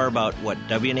 Learn more about what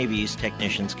WNAV's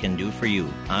technicians can do for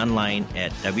you online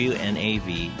at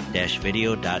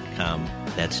WNAV-video.com.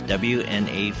 That's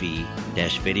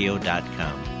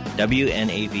WNAV-video.com.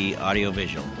 WNAV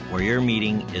Audiovisual, where your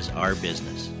meeting is our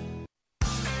business.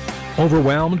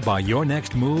 Overwhelmed by your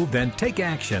next move? Then take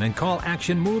action and call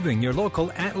Action Moving, your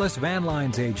local Atlas Van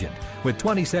Lines agent. With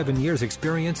 27 years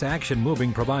experience, Action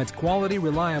Moving provides quality,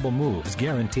 reliable moves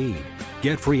guaranteed.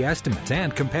 Get free estimates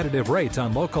and competitive rates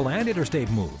on local and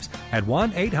interstate moves at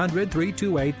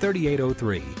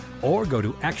 1-800-328-3803 or go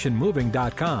to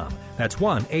actionmoving.com. That's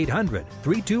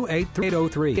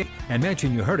 1-800-328-3803 and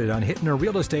mention you heard it on Hittner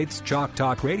Real Estate's Chalk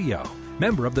Talk Radio.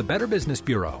 Member of the Better Business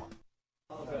Bureau.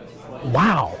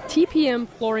 Wow. TPM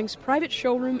Flooring's private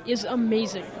showroom is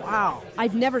amazing. Wow.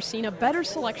 I've never seen a better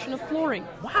selection of flooring.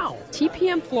 Wow.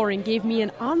 TPM Flooring gave me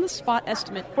an on-the-spot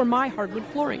estimate for my hardwood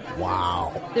flooring.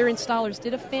 Wow. Their installers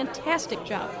did a fantastic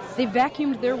job. They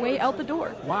vacuumed their way out the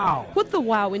door. Wow. Put the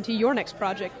wow into your next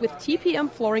project with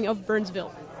TPM Flooring of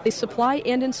Burnsville. They supply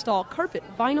and install carpet,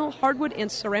 vinyl, hardwood,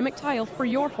 and ceramic tile for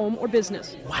your home or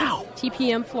business. Wow.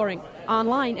 TPM Flooring.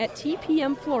 Online at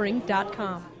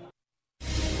tpmflooring.com.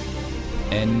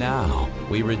 And now,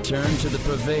 we return to the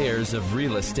purveyors of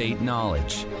real estate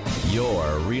knowledge,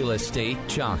 your Real Estate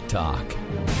Chalk Talk.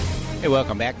 Hey,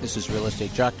 welcome back. This is Real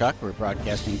Estate Chalk Talk. We're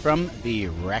broadcasting from the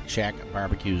Rack Shack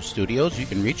Barbecue Studios. You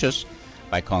can reach us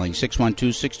by calling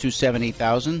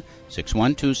 612-627-8000,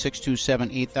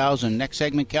 612-627-8000. Next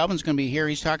segment, Calvin's going to be here.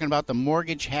 He's talking about the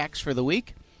mortgage hacks for the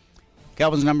week.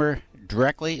 Calvin's number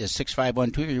directly is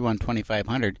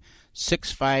 651-231-2500,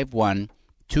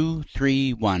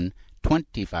 651-231-2500.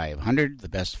 2500, the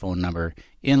best phone number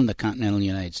in the continental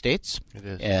United States.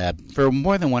 It is. For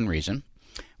more than one reason.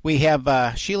 We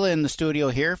have Sheila in the studio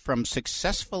here from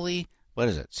Successful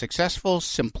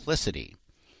Simplicity.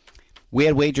 We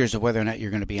had wagers of whether or not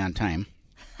you're going to be on time.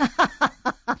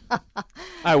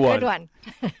 I won. Good one.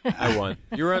 I won.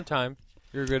 You were on time.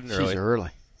 You were good and early. She's early.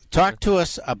 Talk to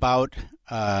us about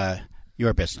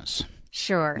your business.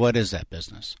 Sure. What is that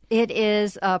business? It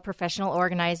is a professional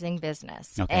organizing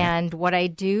business. Okay. And what I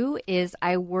do is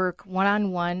I work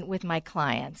one-on-one with my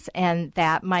clients, and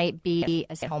that might be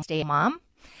a stay-at-home mom,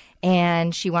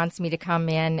 and she wants me to come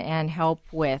in and help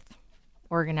with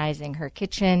organizing her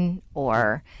kitchen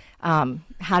or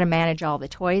how to manage all the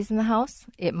toys in the house.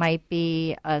 It might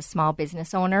be a small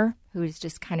business owner who's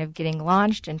just kind of getting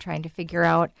launched and trying to figure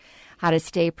out how to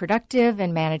stay productive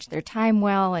and manage their time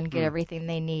well and get everything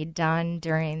they need done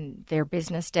during their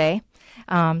business day.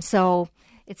 So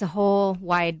it's a whole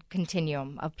wide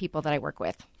continuum of people that I work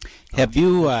with. Have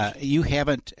you, you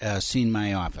haven't seen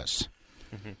my office?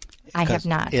 I have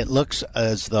not. It looks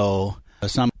as though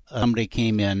somebody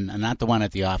came in, not the one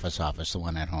at the office, the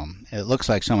one at home. It looks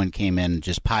like someone came in and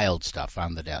just piled stuff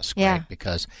on the desk. Yeah. Right?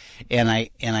 Because, and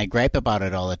I gripe about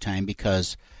it all the time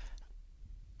because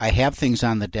I have things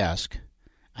on the desk.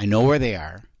 I know where they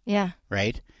are. Yeah.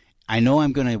 Right? I know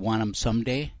I'm going to want them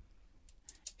someday,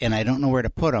 and I don't know where to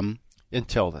put them.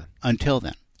 Until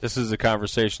then. This is a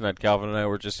conversation that Calvin and I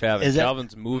were just having.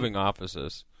 Calvin's moving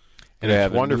offices. And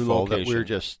it's wonderful that we're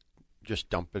just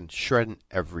dumping, shredding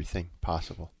everything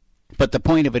possible. But the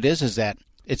point of it is that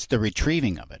it's the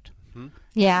retrieving of it. Mm-hmm.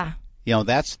 Yeah. You know,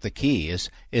 that's the key is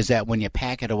that when you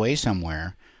pack it away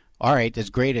somewhere, all right, it's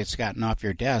great it's gotten off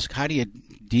your desk. How do you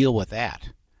deal with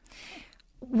that?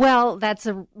 Well, that's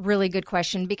a really good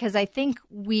question because I think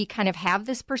we kind of have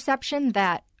this perception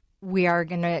that we are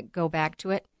going to go back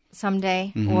to it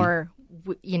someday or,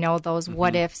 you know, those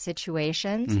what-if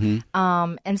situations.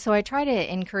 And so I try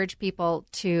to encourage people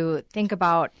to think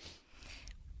about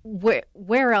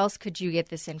where else could you get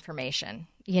this information?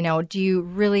 You know, do you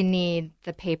really need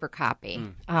the paper copy?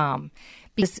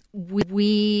 Because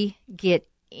we get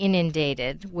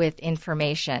inundated with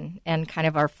information, and kind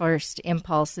of our first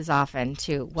impulse is often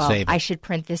to, well, I should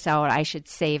print this out, I should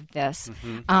save this.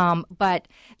 But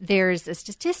there's a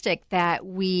statistic that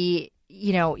we,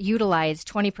 you know, utilize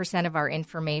 20% of our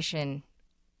information,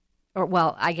 or,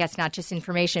 well, I guess not just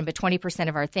information, but 20%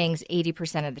 of our things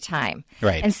 80% of the time.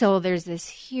 Right. And so there's this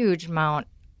huge amount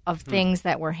of things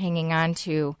that we're hanging on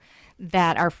to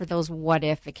that are for those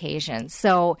what-if occasions.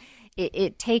 So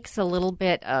it takes a little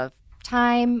bit of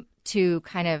time to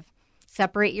kind of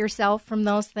separate yourself from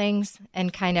those things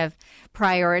and kind of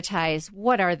prioritize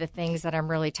what are the things that I'm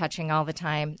really touching all the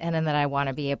time and then that I want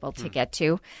to be able to get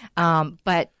to.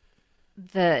 But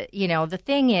the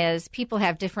thing is, people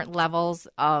have different levels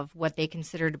of what they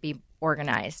consider to be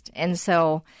organized. And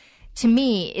so to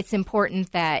me, it's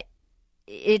important that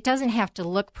it doesn't have to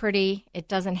look pretty. It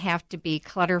doesn't have to be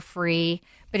clutter-free.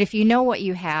 But if you know what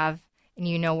you have and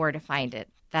you know where to find it,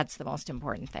 that's the most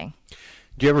important thing.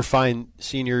 Do you ever find,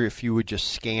 Senior, if you would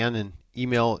just scan and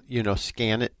email,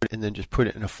 scan it and then just put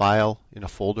it in a file, in a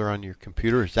folder on your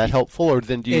computer? Is that helpful? Or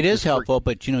then do you? It is helpful,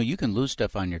 but, you can lose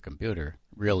stuff on your computer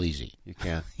real easy. You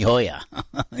can. Oh, yeah.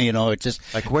 It's just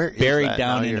like where buried is that?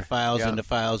 down into files, into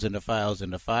files, into files,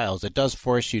 into files. It does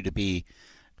force you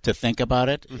to think about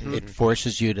it. It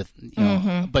forces you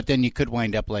to, but then you could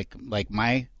wind up like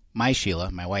my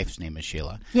Sheila, my wife's name is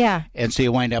Sheila. Yeah. And so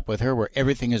you wind up with her where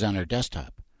everything is on her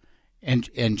desktop.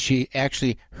 And she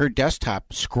actually, her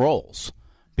desktop scrolls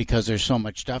because there's so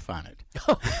much stuff on it.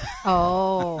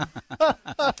 Oh.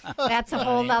 That's a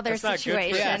whole other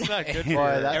situation. That's not good for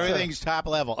everything's top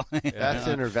level. That's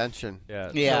intervention. Yeah.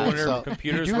 Yeah. So when your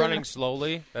computer's running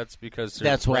slowly, that's because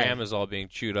That's why. RAM is all being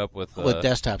chewed up with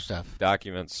desktop stuff.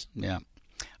 Documents. Yeah.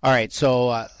 All right.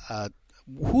 So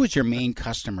who is your main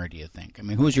customer, do you think? I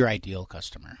mean, who's your ideal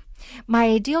customer? My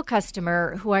ideal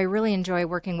customer, who I really enjoy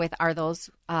working with, are those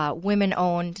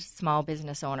women-owned small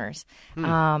business owners.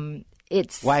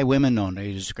 It's why women-owned? Are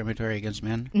you discriminatory against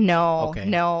men? No, okay.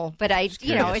 No. But it's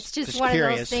just one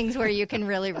curious. of those things where you can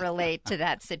really relate to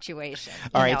that situation.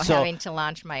 All right, so having to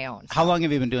launch my own. How long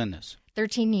have you been doing this?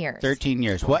 13 years. 13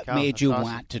 years. What made you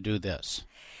want to do this?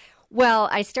 Well,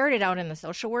 I started out in the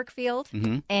social work field,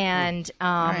 and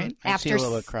I after see a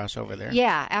little bit crossover there.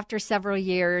 Yeah, after several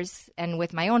years, and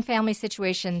with my own family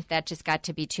situation, that just got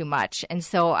to be too much, and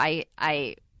so I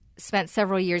spent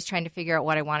several years trying to figure out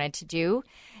what I wanted to do,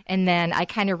 and then I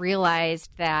kind of realized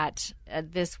that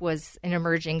this was an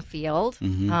emerging field,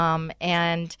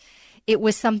 and it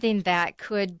was something that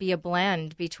could be a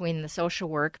blend between the social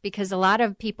work, because a lot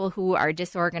of people who are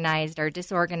disorganized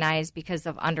because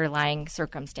of underlying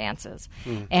circumstances.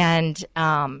 And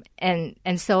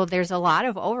so there's a lot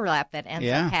of overlap that ends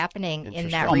up happening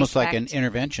in that almost respect. like an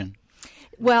intervention.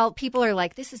 Well, people are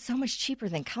like, this is so much cheaper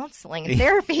than counseling and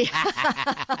therapy.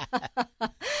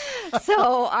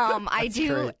 So I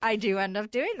do end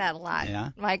up doing that a lot. Yeah.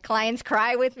 My clients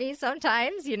cry with me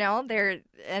sometimes,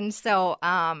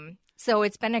 So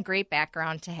it's been a great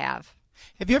background to have.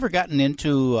 Have you ever gone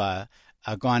into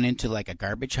like a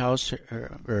garbage house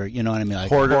or you know what I mean, like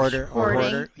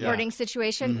hoarding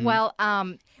situation? Mm-hmm. Well,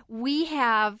 we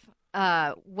have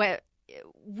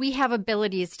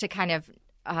abilities to kind of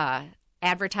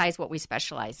advertise what we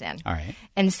specialize in. All right.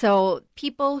 And so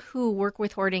people who work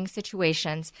with hoarding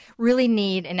situations really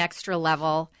need an extra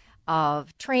level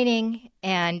of training,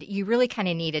 and you really kind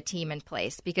of need a team in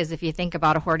place, because if you think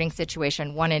about a hoarding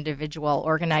situation, one individual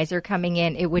organizer coming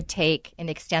in, it would take an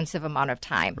extensive amount of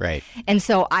time. Right. And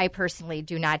so I personally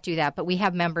do not do that, but we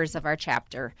have members of our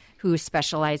chapter who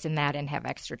specialize in that and have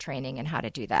extra training in how to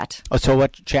do that. Oh, so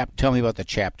tell me about the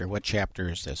chapter. What chapter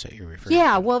is this that you're referring to?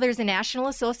 Yeah, well, there's a national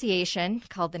association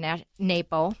called the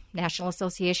NAPO, National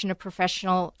Association of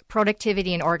Professional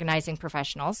Productivity and Organizing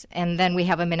Professionals, and then we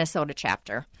have a Minnesota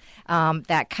chapter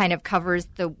that kind of covers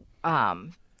the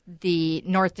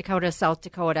North Dakota, South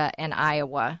Dakota, and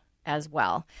Iowa as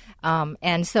well.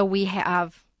 And so we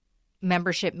have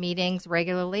membership meetings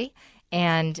regularly,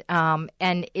 and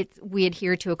we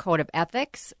adhere to a code of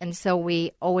ethics, and so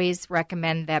we always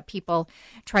recommend that people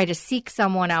try to seek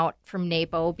someone out from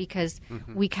NAPO, because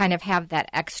we kind of have that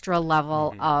extra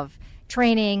level of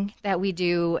training that we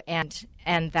do,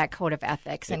 and that code of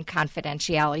ethics and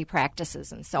confidentiality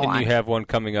practices and so on. And you have one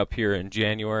coming up here in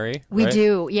January, We right?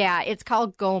 do, yeah. It's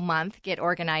called Go Month, Get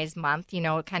Organized Month,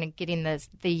 kind of getting the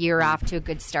year off to a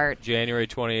good start. January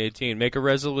 2018. Make a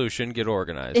resolution, get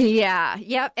organized. Yeah,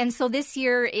 yep. And so this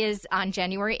year is on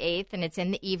January 8th, and it's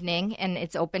in the evening, and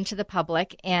it's open to the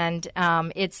public, and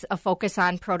it's a focus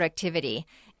on productivity.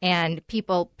 And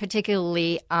people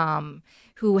particularly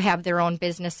who have their own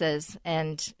businesses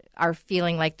and are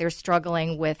feeling like they're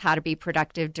struggling with how to be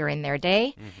productive during their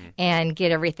day and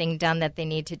get everything done that they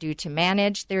need to do to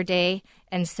manage their day.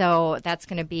 And so that's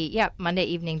going to be, Monday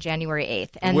evening, January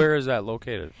 8th. And where is that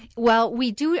located? Well, we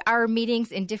do our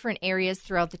meetings in different areas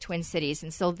throughout the Twin Cities.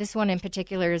 And so this one in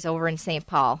particular is over in St.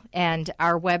 Paul. And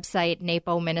our website,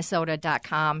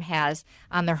 napominnesota.com, has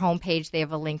on their homepage, they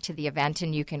have a link to the event,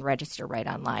 and you can register right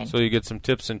online. So you get some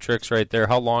tips and tricks right there.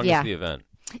 How long is the event?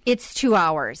 It's 2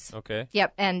 hours. Okay.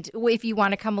 Yep. And if you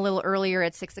want to come a little earlier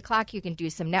at 6 o'clock, you can do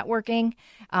some networking.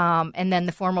 And then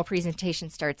the formal presentation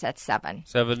starts at 7.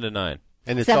 7 to 9.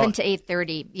 And it's 7 to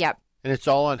 8:30. Yep. And it's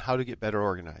all on how to get better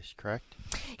organized, correct?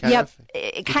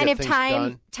 Kind of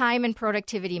time and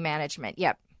productivity management.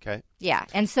 Yep. Okay. Yeah.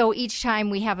 And so each time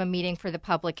we have a meeting for the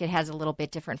public, it has a little bit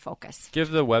different focus.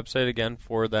 Give the website again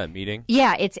for that meeting.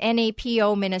 Yeah, it's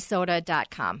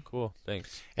napominnesota.com. Cool.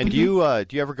 Thanks. And do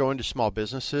you ever go into small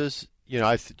businesses?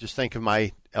 I just think of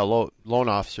my loan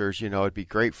officers. It'd be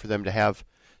great for them to have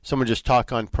someone just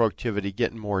talk on productivity,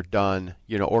 getting more done.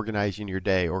 Organizing your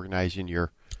day, organizing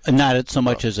your. Not so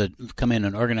much as come in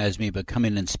and organize me, but come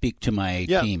in and speak to my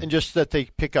team. And just that they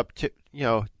pick up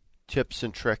tips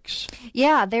and tricks.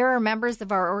 Yeah, there are members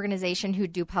of our organization who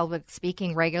do public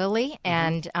speaking regularly,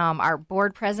 and our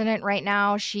board president right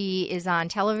now, she is on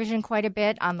television quite a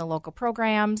bit on the local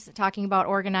programs talking about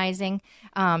organizing.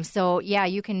 So yeah,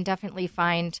 you can definitely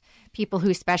find people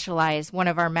who specialize. One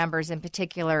of our members in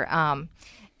particular,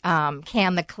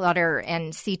 Can the Clutter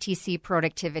and CTC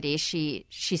Productivity, she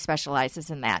specializes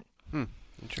in that.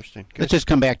 Interesting. Good. Let's just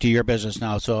come back to your business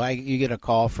now. So you get a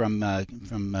call from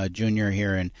Junior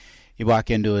here, and you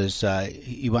walk into his.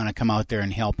 You want to come out there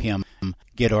and help him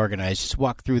get organized. Just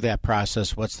walk through that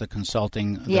process. What's the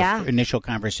consulting, the initial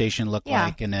conversation look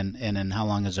like, and then how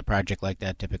long does a project like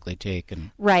that typically take? And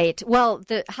right. Well,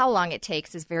 how long it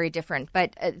takes is very different,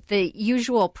 but the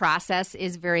usual process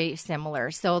is very similar.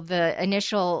 So the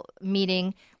initial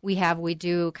meeting we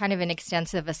do kind of an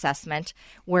extensive assessment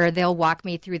where they'll walk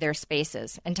me through their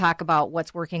spaces and talk about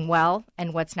what's working well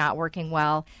and what's not working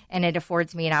well. And it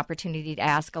affords me an opportunity to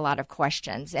ask a lot of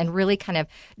questions and really kind of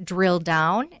drill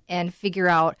down and figure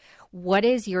out what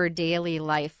does your daily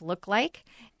life look like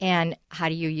and how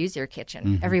do you use your kitchen?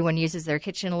 Mm-hmm. Everyone uses their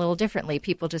kitchen a little differently.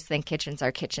 People just think kitchens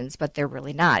are kitchens, but they're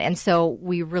really not. And so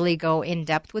we really go in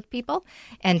depth with people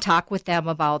and talk with them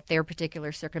about their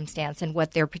particular circumstance and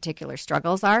what their particular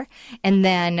struggles are. And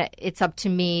then it's up to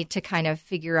me to kind of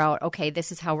figure out, okay,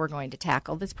 this is how we're going to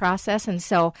tackle this process. And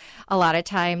so a lot of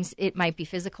times it might be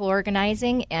physical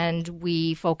organizing, and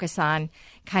we focus on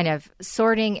kind of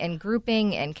sorting and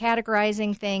grouping and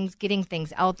categorizing things, getting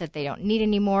things out that they don't need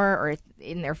anymore, or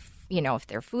in their, if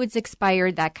their food's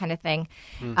expired, that kind of thing.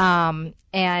 And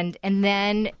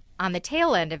then on the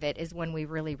tail end of it is when we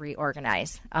really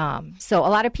reorganize. So a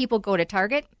lot of people go to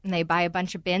Target and they buy a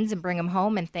bunch of bins and bring them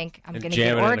home and think, I'm going to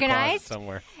get organized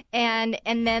somewhere. And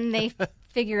then they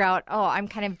figure out, I'm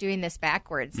kind of doing this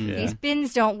backwards. Yeah. These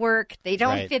bins don't work. They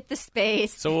don't Right. fit the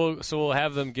space. So we'll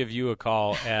have them give you a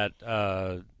call at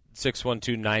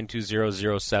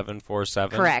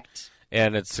 612-920-0747. Correct.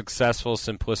 And it's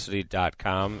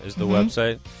successfulsimplicity.com is the Mhm.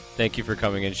 website. Thank you for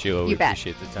coming in, Sheila. We You bet.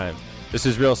 appreciate the time. This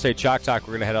is Real Estate Chalk Talk.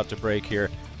 We're going to head out to break here.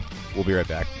 We'll be right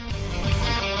back.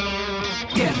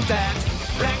 Get that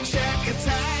Rack Shack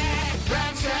attack,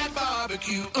 Rack Shack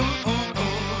barbecue.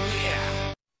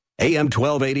 Yeah. AM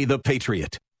 1280, The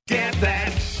Patriot. Get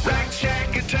that Rack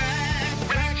Shack attack,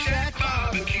 Rack Shack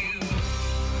barbecue.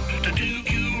 To do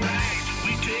you right,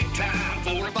 we take time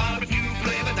for a barbecue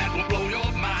flavor that will blow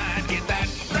your mind. Get that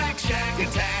Rack Shack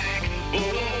attack,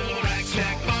 oh, Rack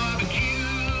Shack barbecue.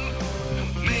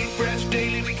 Made fresh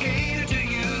daily, we cater to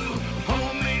you.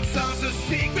 Homemade sauce, a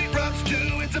secret rubs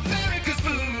too. It's America's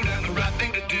food and the right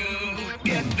thing to do.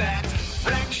 Get that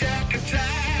Rack Shack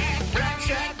attack, Rack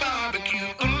Shack barbecue.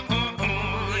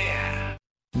 Yeah.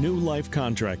 New Life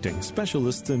Contracting,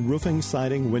 specialists in roofing,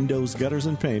 siding, windows, gutters,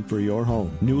 and paint for your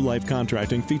home. New Life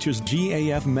Contracting features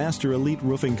GAF Master Elite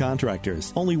Roofing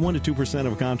Contractors. Only 1 to 2%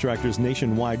 of contractors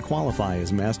nationwide qualify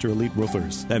as Master Elite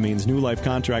Roofers. That means New Life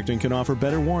Contracting can offer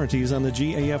better warranties on the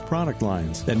GAF product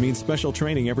lines. That means special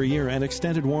training every year and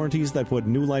extended warranties that put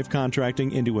New Life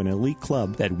Contracting into an elite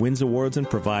club that wins awards and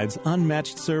provides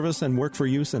unmatched service and work for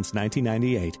you since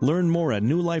 1998. Learn more at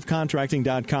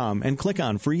newlifecontracting.com and click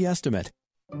on Free Estimate.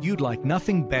 You'd like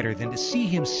nothing better than to see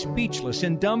him speechless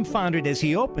and dumbfounded as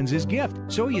he opens his gift.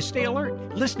 So you stay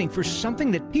alert, listening for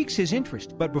something that piques his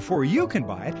interest. But before you can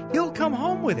buy it, he'll come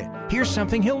home with it. Here's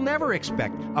something he'll never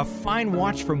expect: a fine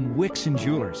watch from Wixon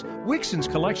Jewelers. Wixon's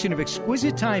collection of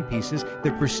exquisite timepieces,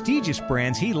 the prestigious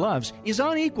brands he loves, is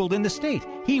unequaled in the state.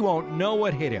 He won't know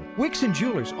what hit him. Wixon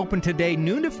Jewelers, open today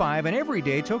noon to 5 and every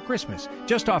day till Christmas.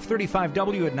 Just off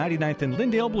 35W at 99th and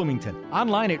Lyndale, Bloomington.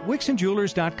 Online at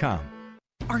wixonjewelers.com.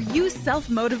 Are you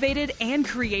self-motivated and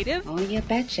creative? Oh, you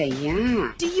betcha,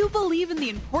 yeah. Do you believe in the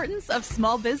importance of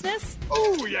small business?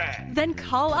 Oh, yeah. Then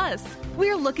call us.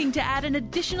 We're looking to add an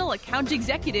additional account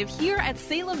executive here at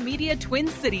Salem Media Twin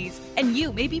Cities, and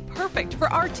you may be perfect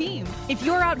for our team. If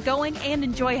you're outgoing and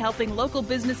enjoy helping local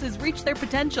businesses reach their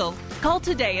potential, call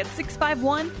today at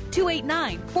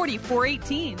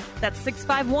 651-289-4418. That's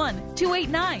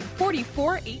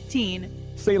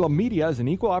 651-289-4418. Salem Media is an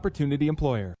equal opportunity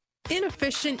employer.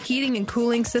 Inefficient heating and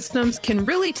cooling systems can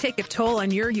really take a toll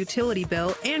on your utility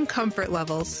bill and comfort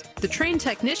levels. The trained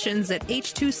technicians at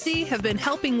H2C have been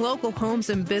helping local homes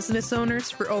and business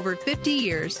owners for over 50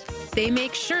 years. They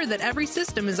make sure that every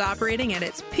system is operating at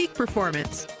its peak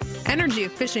performance.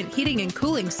 Energy-efficient heating and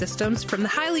cooling systems from the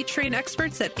highly trained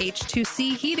experts at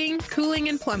H2C Heating, Cooling,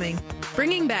 and Plumbing,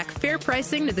 bringing back fair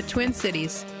pricing to the Twin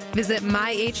Cities. Visit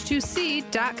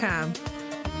myh2c.com.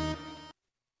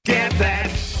 Get that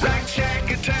Rack Shack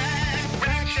attack,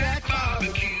 Rack Shack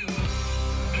barbecue.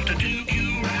 To do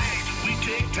you right, we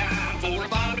take time for a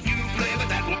barbecue flavor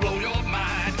that will blow your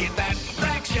mind. Get that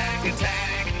Rack Shack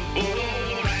attack,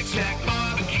 oh, Rack Shack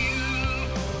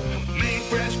barbecue. Made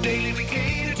fresh daily, we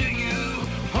cater to you.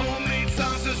 Homemade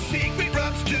sauce, a secret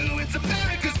rubs too. It's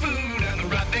America's food and the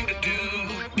right thing to do.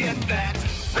 Get that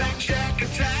Rack Shack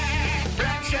attack,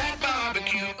 Rack Shack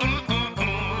barbecue.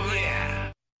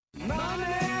 Yeah.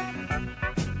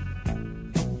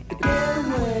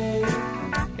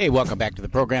 Hey, welcome back to the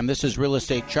program. This is Real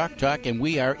Estate Chalk Talk, and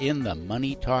we are in the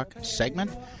Money Talk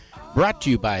segment, brought to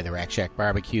you by the Rack Shack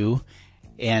Barbecue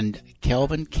and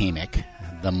Kelvin Kamick,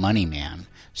 the Money Man.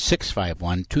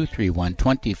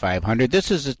 651-231-2500. This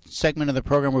is a segment of the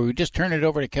program where we just turn it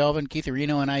over to Kelvin. Keith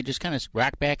Areno and I just kind of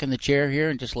rock back in the chair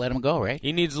here and just let him go, right?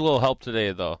 He needs a little help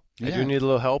today, though. I do need a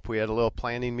little help. We had a little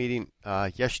planning meeting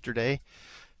yesterday,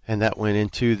 and that went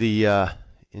into the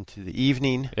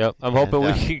evening. Yep, I'm hoping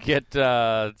we can get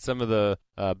some of the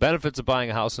benefits of buying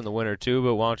a house in the winter too.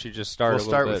 But why don't you just start? We'll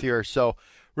start with yours. So,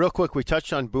 real quick, we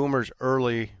touched on boomers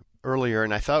earlier,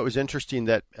 and I thought it was interesting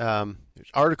that an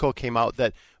article came out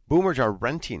that boomers are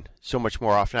renting so much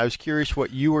more often. I was curious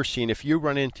what you were seeing. If you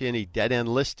run into any dead-end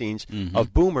listings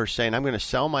of boomers saying, I'm going to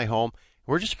sell my home,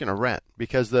 we're just going to rent,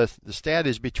 because the stat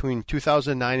is between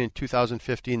 2009 and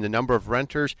 2015, the number of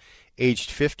renters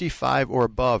aged 55 or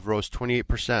above rose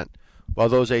 28%, while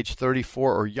those aged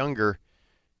 34 or younger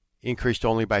increased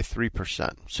only by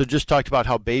 3%. So just talked about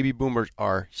how baby boomers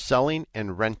are selling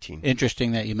and renting.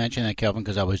 Interesting that you mentioned that, Kelvin,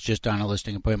 because I was just on a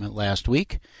listing appointment last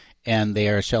week, and they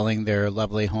are selling their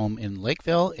lovely home in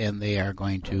Lakeville, and they are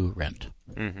going to rent.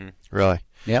 Mm-hmm. Really?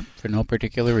 Yep, for no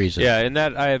particular reason. Yeah, and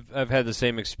that I've had the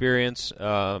same experience,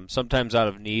 sometimes out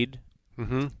of need,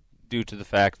 due to the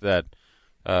fact that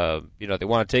they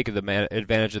want to take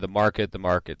advantage of the market. The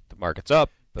market's up.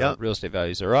 Real estate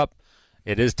values are up.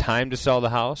 It is time to sell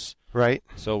the house. Right.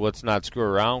 So let's not screw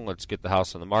around. Let's get the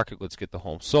house on the market. Let's get the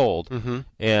home sold. Mm-hmm.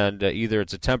 And either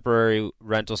it's a temporary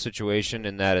rental situation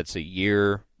in that it's a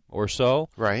year or so.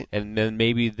 Right. And then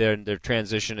maybe their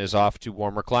transition is off to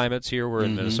warmer climates here. We're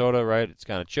in Minnesota, right? It's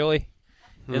kind of chilly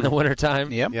in the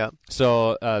wintertime. Yep.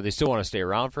 So they still want to stay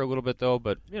around for a little bit, though.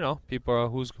 But, people are,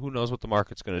 who knows what the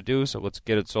market's going to do. So let's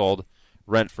get it sold,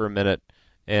 rent for a minute,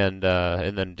 and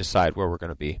then decide where we're going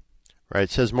to be. Right. It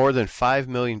says more than 5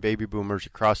 million baby boomers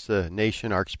across the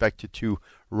nation are expected to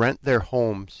rent their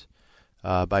homes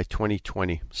by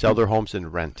 2020. Sell their homes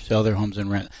and rent. Sell their homes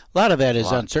and rent. A lot of that is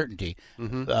uncertainty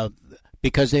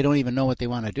because they don't even know what they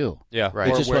want to do. Yeah, right.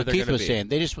 It's just what Keith was saying.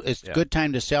 It's a good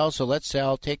time to sell, so let's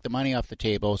sell, take the money off the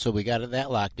table, so we got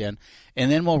that locked in, and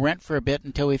then we'll rent for a bit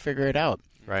until we figure it out.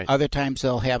 Right. Other times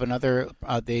they'll have another.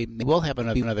 They will have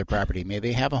another property. Maybe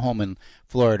they have a home in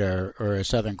Florida or a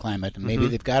southern climate, and maybe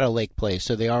they've got a lake place,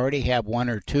 so they already have one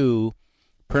or two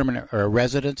permanent or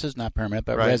residences, not permanent,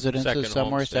 but residences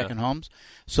somewhere, second homes.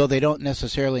 So they don't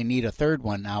necessarily need a third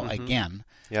one now again.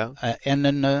 Yeah. And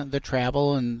then the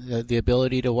travel and the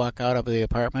ability to walk out of the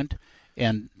apartment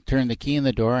and turn the key in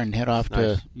the door and head off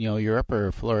to Europe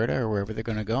or Florida or wherever they're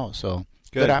going to go. So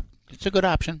it's a good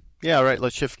option. Yeah. Right.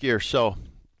 Let's shift gears. So.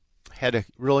 Had a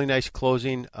really nice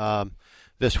closing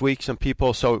this week. Some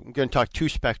people, so I'm going to talk two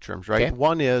spectrums, right? Okay.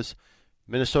 One is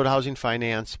Minnesota Housing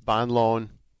Finance, bond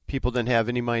loan. People didn't have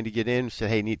any money to get in.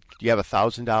 Said, hey, do you have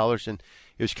 $1,000? And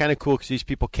it was kind of cool because these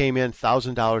people came in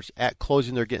 $1,000 at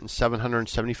closing. They're getting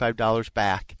 $775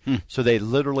 back. So they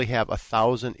literally have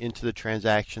 $1,000 into the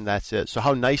transaction. That's it. So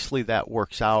how nicely that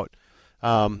works out.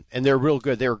 And they're real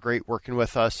good. They were great working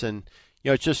with us. And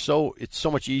it's just so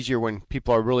much easier when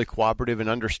people are really cooperative and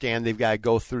understand they've got to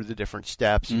go through the different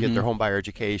steps and get their home buyer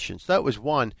education. So that was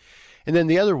one. And then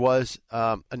the other was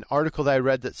an article that I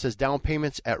read that says down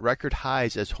payments at record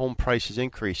highs as home prices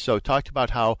increase. So it talked about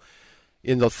how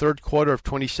in the third quarter of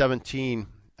 2017,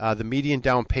 the median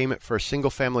down payment for a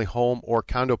single-family home or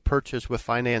condo purchase with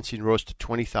financing rose to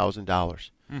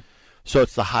 $20,000. So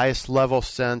it's the highest level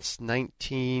since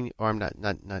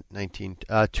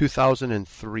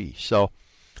 2003. So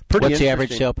pretty What's the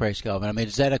average sale price, Calvin? I mean,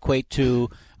 does that equate to,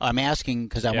 I'm asking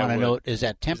because I want to know, is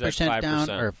that 10%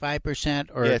 down or 5%?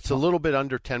 Or yeah, it's a little bit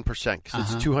under 10%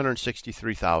 because it's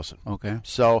 $263,000. Okay.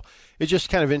 So it's just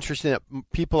kind of interesting that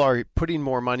people are putting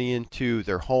more money into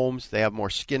their homes. They have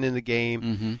more skin in the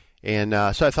game. And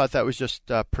so I thought that was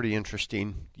just pretty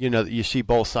interesting. You see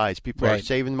both sides. People are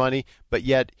saving money, but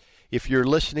yet if you're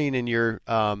listening and your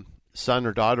son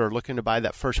or daughter are looking to buy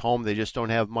that first home, they just don't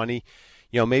have money,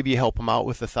 maybe you help them out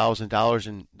with $1,000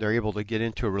 and they're able to get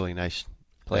into a really nice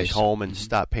home and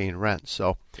stop paying rent.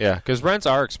 So yeah, because rents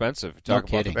are expensive. Talk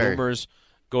about the boomers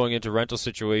going into rental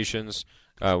situations.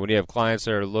 When you have clients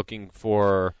that are looking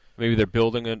for, maybe they're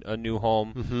building a new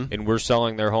home and we're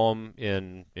selling their home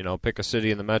in, pick a city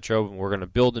in the metro and we're going to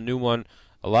build a new one.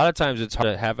 A lot of times it's hard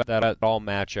to have that all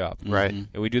match up. Right. And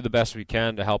we do the best we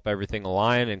can to help everything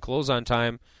align and close on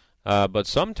time. But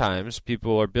sometimes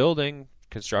people are building,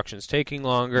 construction's taking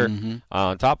longer,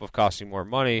 on top of costing more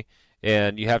money,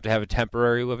 and you have to have a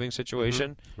temporary living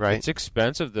situation. Right. It's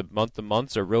expensive. The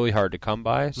months are really hard to come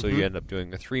by, so you end up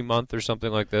doing a 3-month or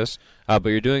something like this, but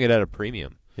you're doing it at a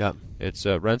premium. Yeah. It's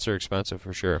rents are expensive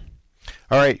for sure.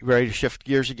 All right, ready to shift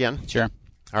gears again? Sure.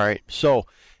 All right, so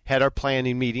had our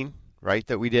planning meeting, right,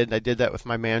 that we did. I did that with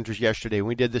my managers yesterday.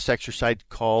 We did this exercise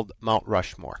called Mount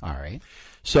Rushmore. All right.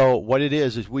 So what it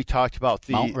is we talked about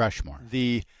the Mount Rushmore.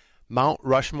 The Mount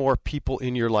Rushmore people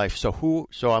in your life. So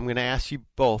I'm going to ask you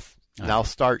both, and I'll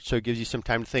start so it gives you some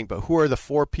time to think, but who are the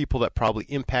 4 people that probably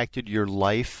impacted your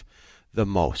life the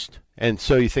most? And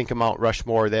so you think of Mount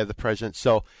Rushmore, they have the president.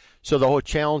 So the whole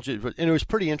challenge, and it was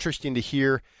pretty interesting to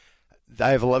hear.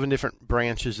 I have 11 different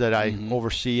branches that I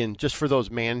oversee, and just for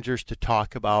those managers to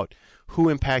talk about who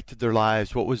impacted their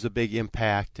lives, what was the big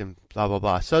impact, and blah, blah,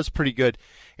 blah. So that's pretty good.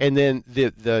 And then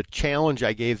the challenge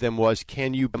I gave them was,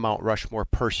 can you be a Mount Rushmore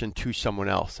person to someone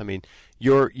else? I mean,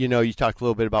 you talked a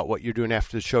little bit about what you're doing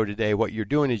after the show today. What you're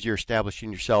doing is you're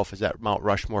establishing yourself as that Mount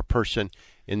Rushmore person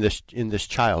in this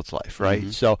child's life,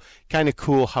 right? So kind of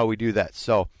cool how we do that.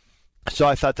 So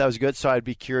I thought that was good. So I'd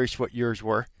be curious what yours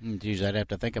were. Geez, I'd have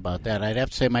to think about that. I'd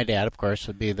have to say my dad, of course,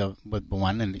 would be the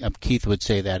one, and Keith would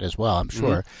say that as well, I'm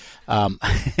sure.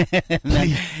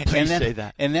 Please say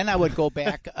that. And then I would go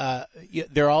back.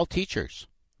 They're all teachers.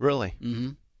 Really?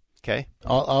 Okay.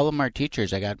 All of them are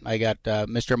teachers. I got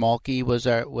Mr. Malky was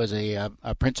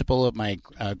a principal of my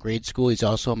grade school. He's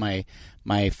also my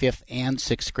 5th and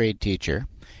 6th grade teacher.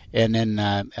 And then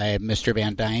I had Mr.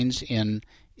 Van Dynes in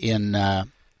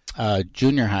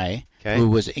junior high, who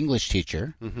was English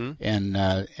teacher,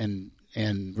 and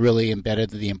really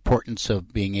embedded the importance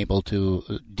of being able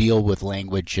to deal with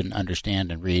language and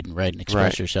understand and read and write and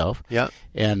express yourself. Yeah.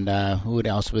 And who would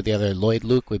else would the other? Lloyd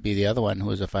Luke would be the other one, who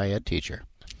was a Phi Ed teacher.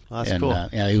 Well, that's cool.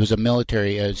 He was a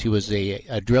military. He was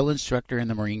a drill instructor in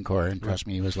the Marine Corps, and trust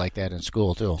me, he was like that in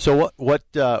school too. So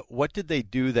what did they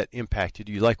do that impacted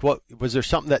you? Like, what was there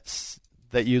something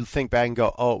that you think back and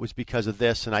go, oh, it was because of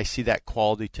this, and I see that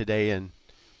quality today? And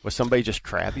was somebody just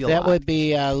crabby a lot? That would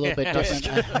be a little bit different.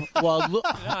 I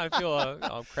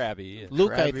feel crabby.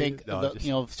 Luke, Crabby? I think,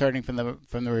 starting from the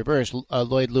reverse,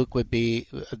 Lloyd Luke would be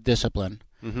disciplined.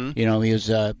 Mm-hmm. He was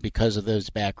because of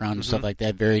his background and stuff like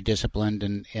that, very disciplined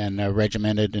and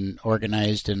regimented and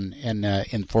organized and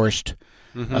enforced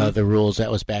the rules. That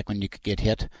was back when you could get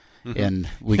hit, and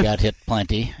we got hit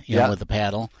plenty, with the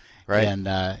paddle,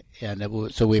 right?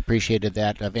 So we appreciated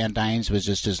that. Van Dynes was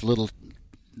just this little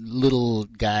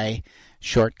guy,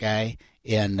 short guy,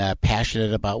 and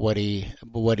passionate about what he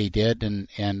did,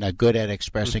 and good at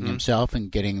expressing himself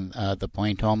and getting the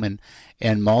point home. And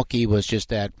Malky was just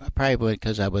that, probably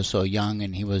because I was so young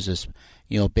and he was this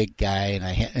big guy,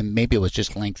 and maybe it was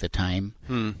just length of time,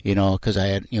 because I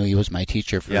had he was my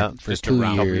teacher for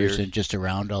 2 years and just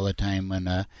around all the time. And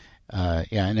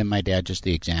and then my dad, just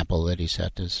the example that he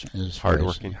set as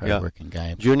hardworking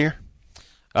guy. Junior.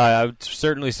 I would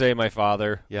certainly say my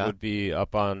father would be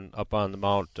up on the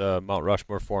Mount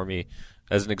Rushmore for me,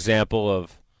 as an example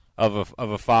of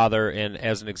a father and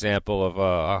as an example of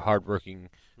a hardworking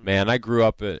man. I grew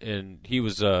up he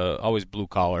was always blue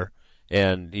collar,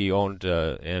 and he owned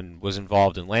and was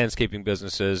involved in landscaping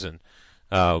businesses and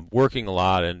working a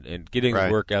lot and getting the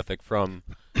work ethic from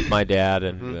my dad,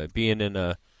 and being in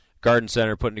a garden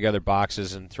center, putting together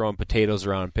boxes and throwing potatoes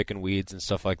around and picking weeds and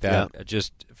stuff like that.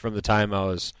 Just from the time I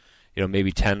was,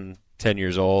 maybe 10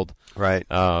 years old, right?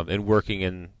 And working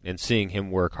and seeing him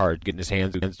work hard, getting his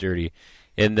hands dirty.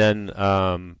 And then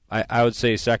I would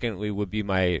say secondly would be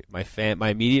my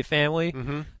immediate family.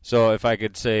 So if I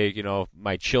could say,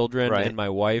 my children and my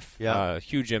wife,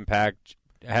 huge impact.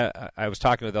 I was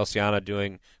talking with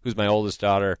Elsiana, who's my oldest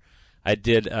daughter. I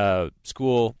did a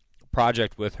school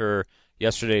project with her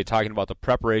yesterday, talking about the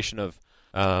preparation of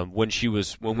when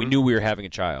we knew we were having a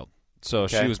child. So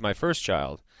she was my first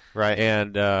child, right?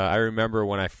 And I remember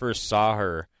when I first saw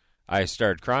her, I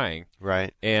started crying,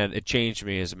 right? And it changed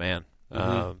me as a man.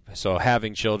 So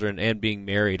having children and being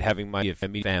married, having my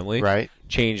family, right,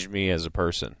 changed me as a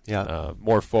person. Yeah,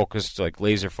 more focused,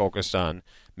 laser focused on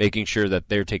making sure that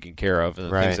they're taken care of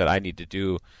and the things that I need to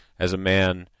do as a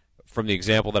man, from the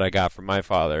example that I got from my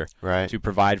father, to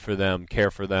provide for them,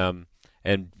 care for them,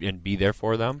 and be there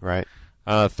for them. Right.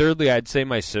 Thirdly, I'd say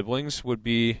my siblings would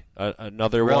be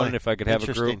another one if I could have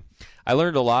a group. I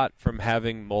learned a lot from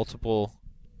having multiple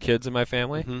kids in my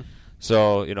family.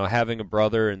 So, having a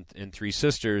brother and 3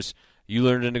 sisters, you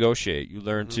learn to negotiate. You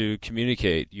learn to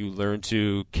communicate. You learn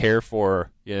to care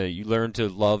for. You learn to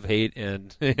love, hate,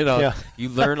 and you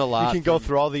learn a lot. You can go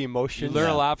through all the emotions. You learn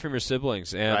a lot from your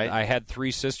siblings, and I had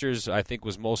 3 sisters. I think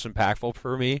was most impactful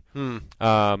for me.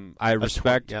 I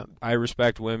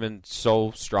respect women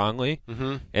so strongly,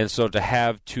 and so to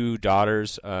have 2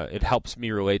 daughters, it helps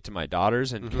me relate to my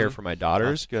daughters and care for my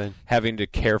daughters. That's good. Having to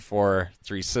care for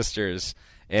 3 sisters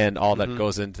and all that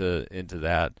goes into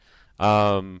that.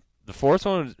 The fourth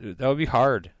one, that would be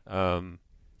hard.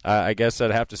 I guess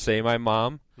I'd have to say my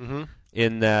mom,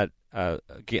 in that,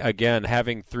 again,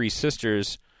 having 3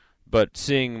 sisters, but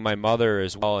seeing my mother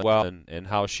as well and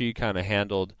how she kind of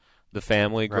handled the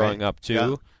family growing up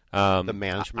too. The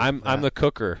management. I'm the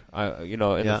cooker, in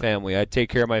the family. I take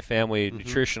care of my family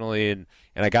nutritionally, and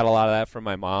I got a lot of that from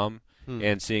my mom,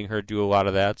 and seeing her do a lot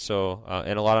of that. So,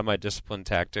 and a lot of my discipline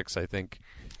tactics, I think,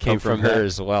 came from her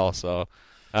as well. So,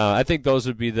 I think those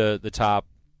would be the top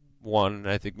one.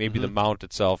 I think maybe the mount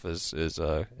itself is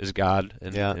God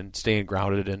and staying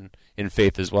grounded in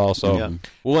faith as well. So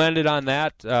we'll end it on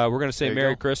that. We're going to say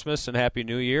Merry Christmas and Happy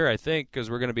New Year, I think,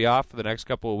 because we're going to be off for the next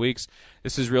couple of weeks.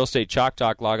 This is Real Estate Chalk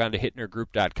Talk. Log on to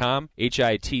hittnergroup.com,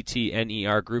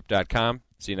 HITTNER group.com.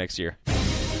 See you next year.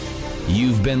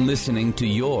 You've been listening to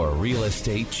your Real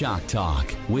Estate Chalk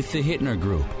Talk with the Hittner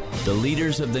Group, the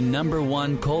leaders of the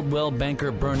 #1 Coldwell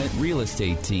Banker Burnett real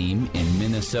estate team in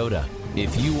Minnesota.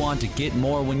 If you want to get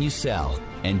more when you sell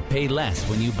and pay less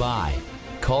when you buy,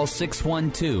 call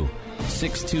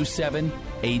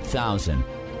 612-627-8000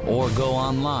 or go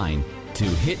online to to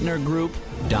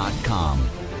HittnerGroup.com.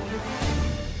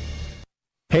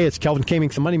 Hey, it's Kelvin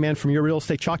Kaming, the Money Man from Your Real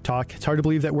Estate Chalk Talk. It's hard to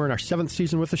believe that we're in our 7th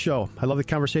season with the show. I love the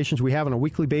conversations we have on a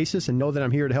weekly basis and know that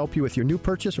I'm here to help you with your new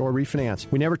purchase or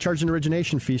refinance. We never charge an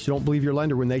origination fee, so don't believe your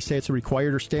lender when they say it's a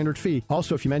required or standard fee.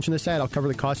 Also, if you mention this ad, I'll cover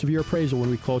the cost of your appraisal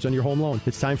when we close on your home loan.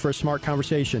 It's time for a smart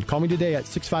conversation. Call me today at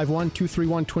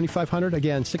 651-231-2500.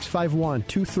 Again,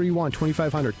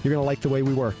 651-231-2500. You're going to like the way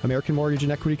we work. American Mortgage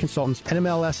and Equity Consultants,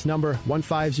 NMLS number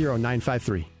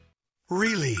 150953.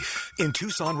 Relief in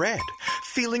Tucson red.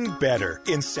 Feeling better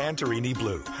in Santorini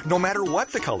blue. No matter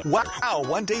what the color. Wow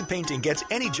One Day Painting gets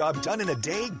any job done in a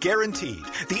day guaranteed.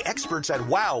 The experts at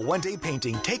Wow One Day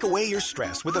Painting take away your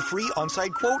stress with a free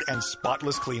on-site quote and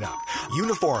spotless cleanup.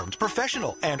 Uniformed,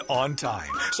 professional, and on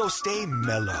time. So stay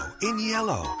mellow in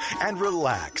yellow and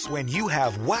relax when you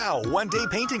have Wow One Day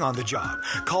Painting on the job.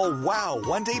 Call Wow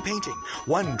One Day Painting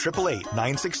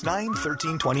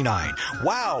 1-888-969-1329.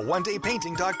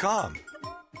 WowOneDayPainting.com.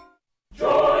 Joy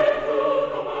to the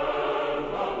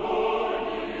world, the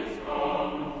morning is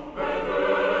come. Let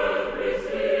earth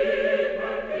receive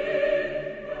the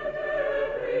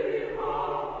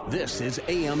King. This is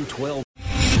AM 12.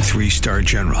 3-star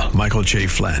General Michael J.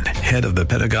 Flynn, head of the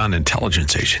Pentagon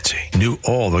Intelligence Agency, knew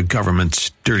all the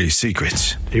government's dirty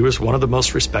secrets. He was one of the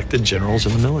most respected generals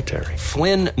in the military.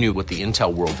 Flynn knew what the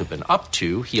intel world had been up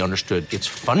to. He understood its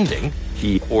funding.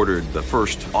 He ordered the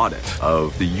first audit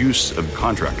of the use of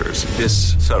contractors.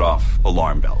 This set off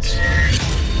alarm bells.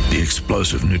 The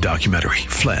explosive new documentary,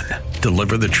 Flynn,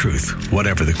 Deliver the Truth,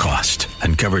 Whatever the Cost,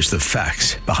 uncovers the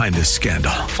facts behind this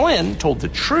scandal. Flynn told the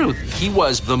truth. He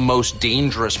was the most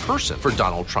dangerous person for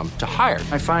Donald Trump to hire.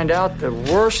 I find out the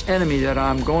worst enemy that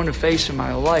I'm going to face in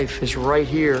my life is right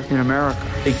here in America.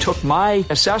 They took my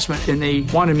assessment and they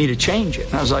wanted me to change it.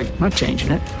 And I was like, I'm not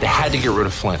changing it. They had to get rid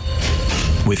of Flynn.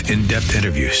 With in-depth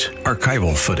interviews,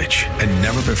 archival footage, and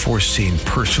never-before-seen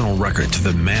personal records of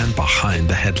the man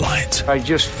behind the headlines. I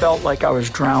just felt like I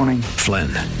was drowning. Flynn,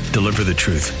 Deliver the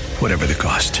Truth, Whatever the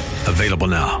Cost. Available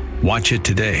now. Watch it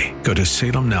today. Go to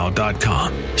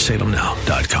salemnow.com.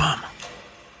 salemnow.com.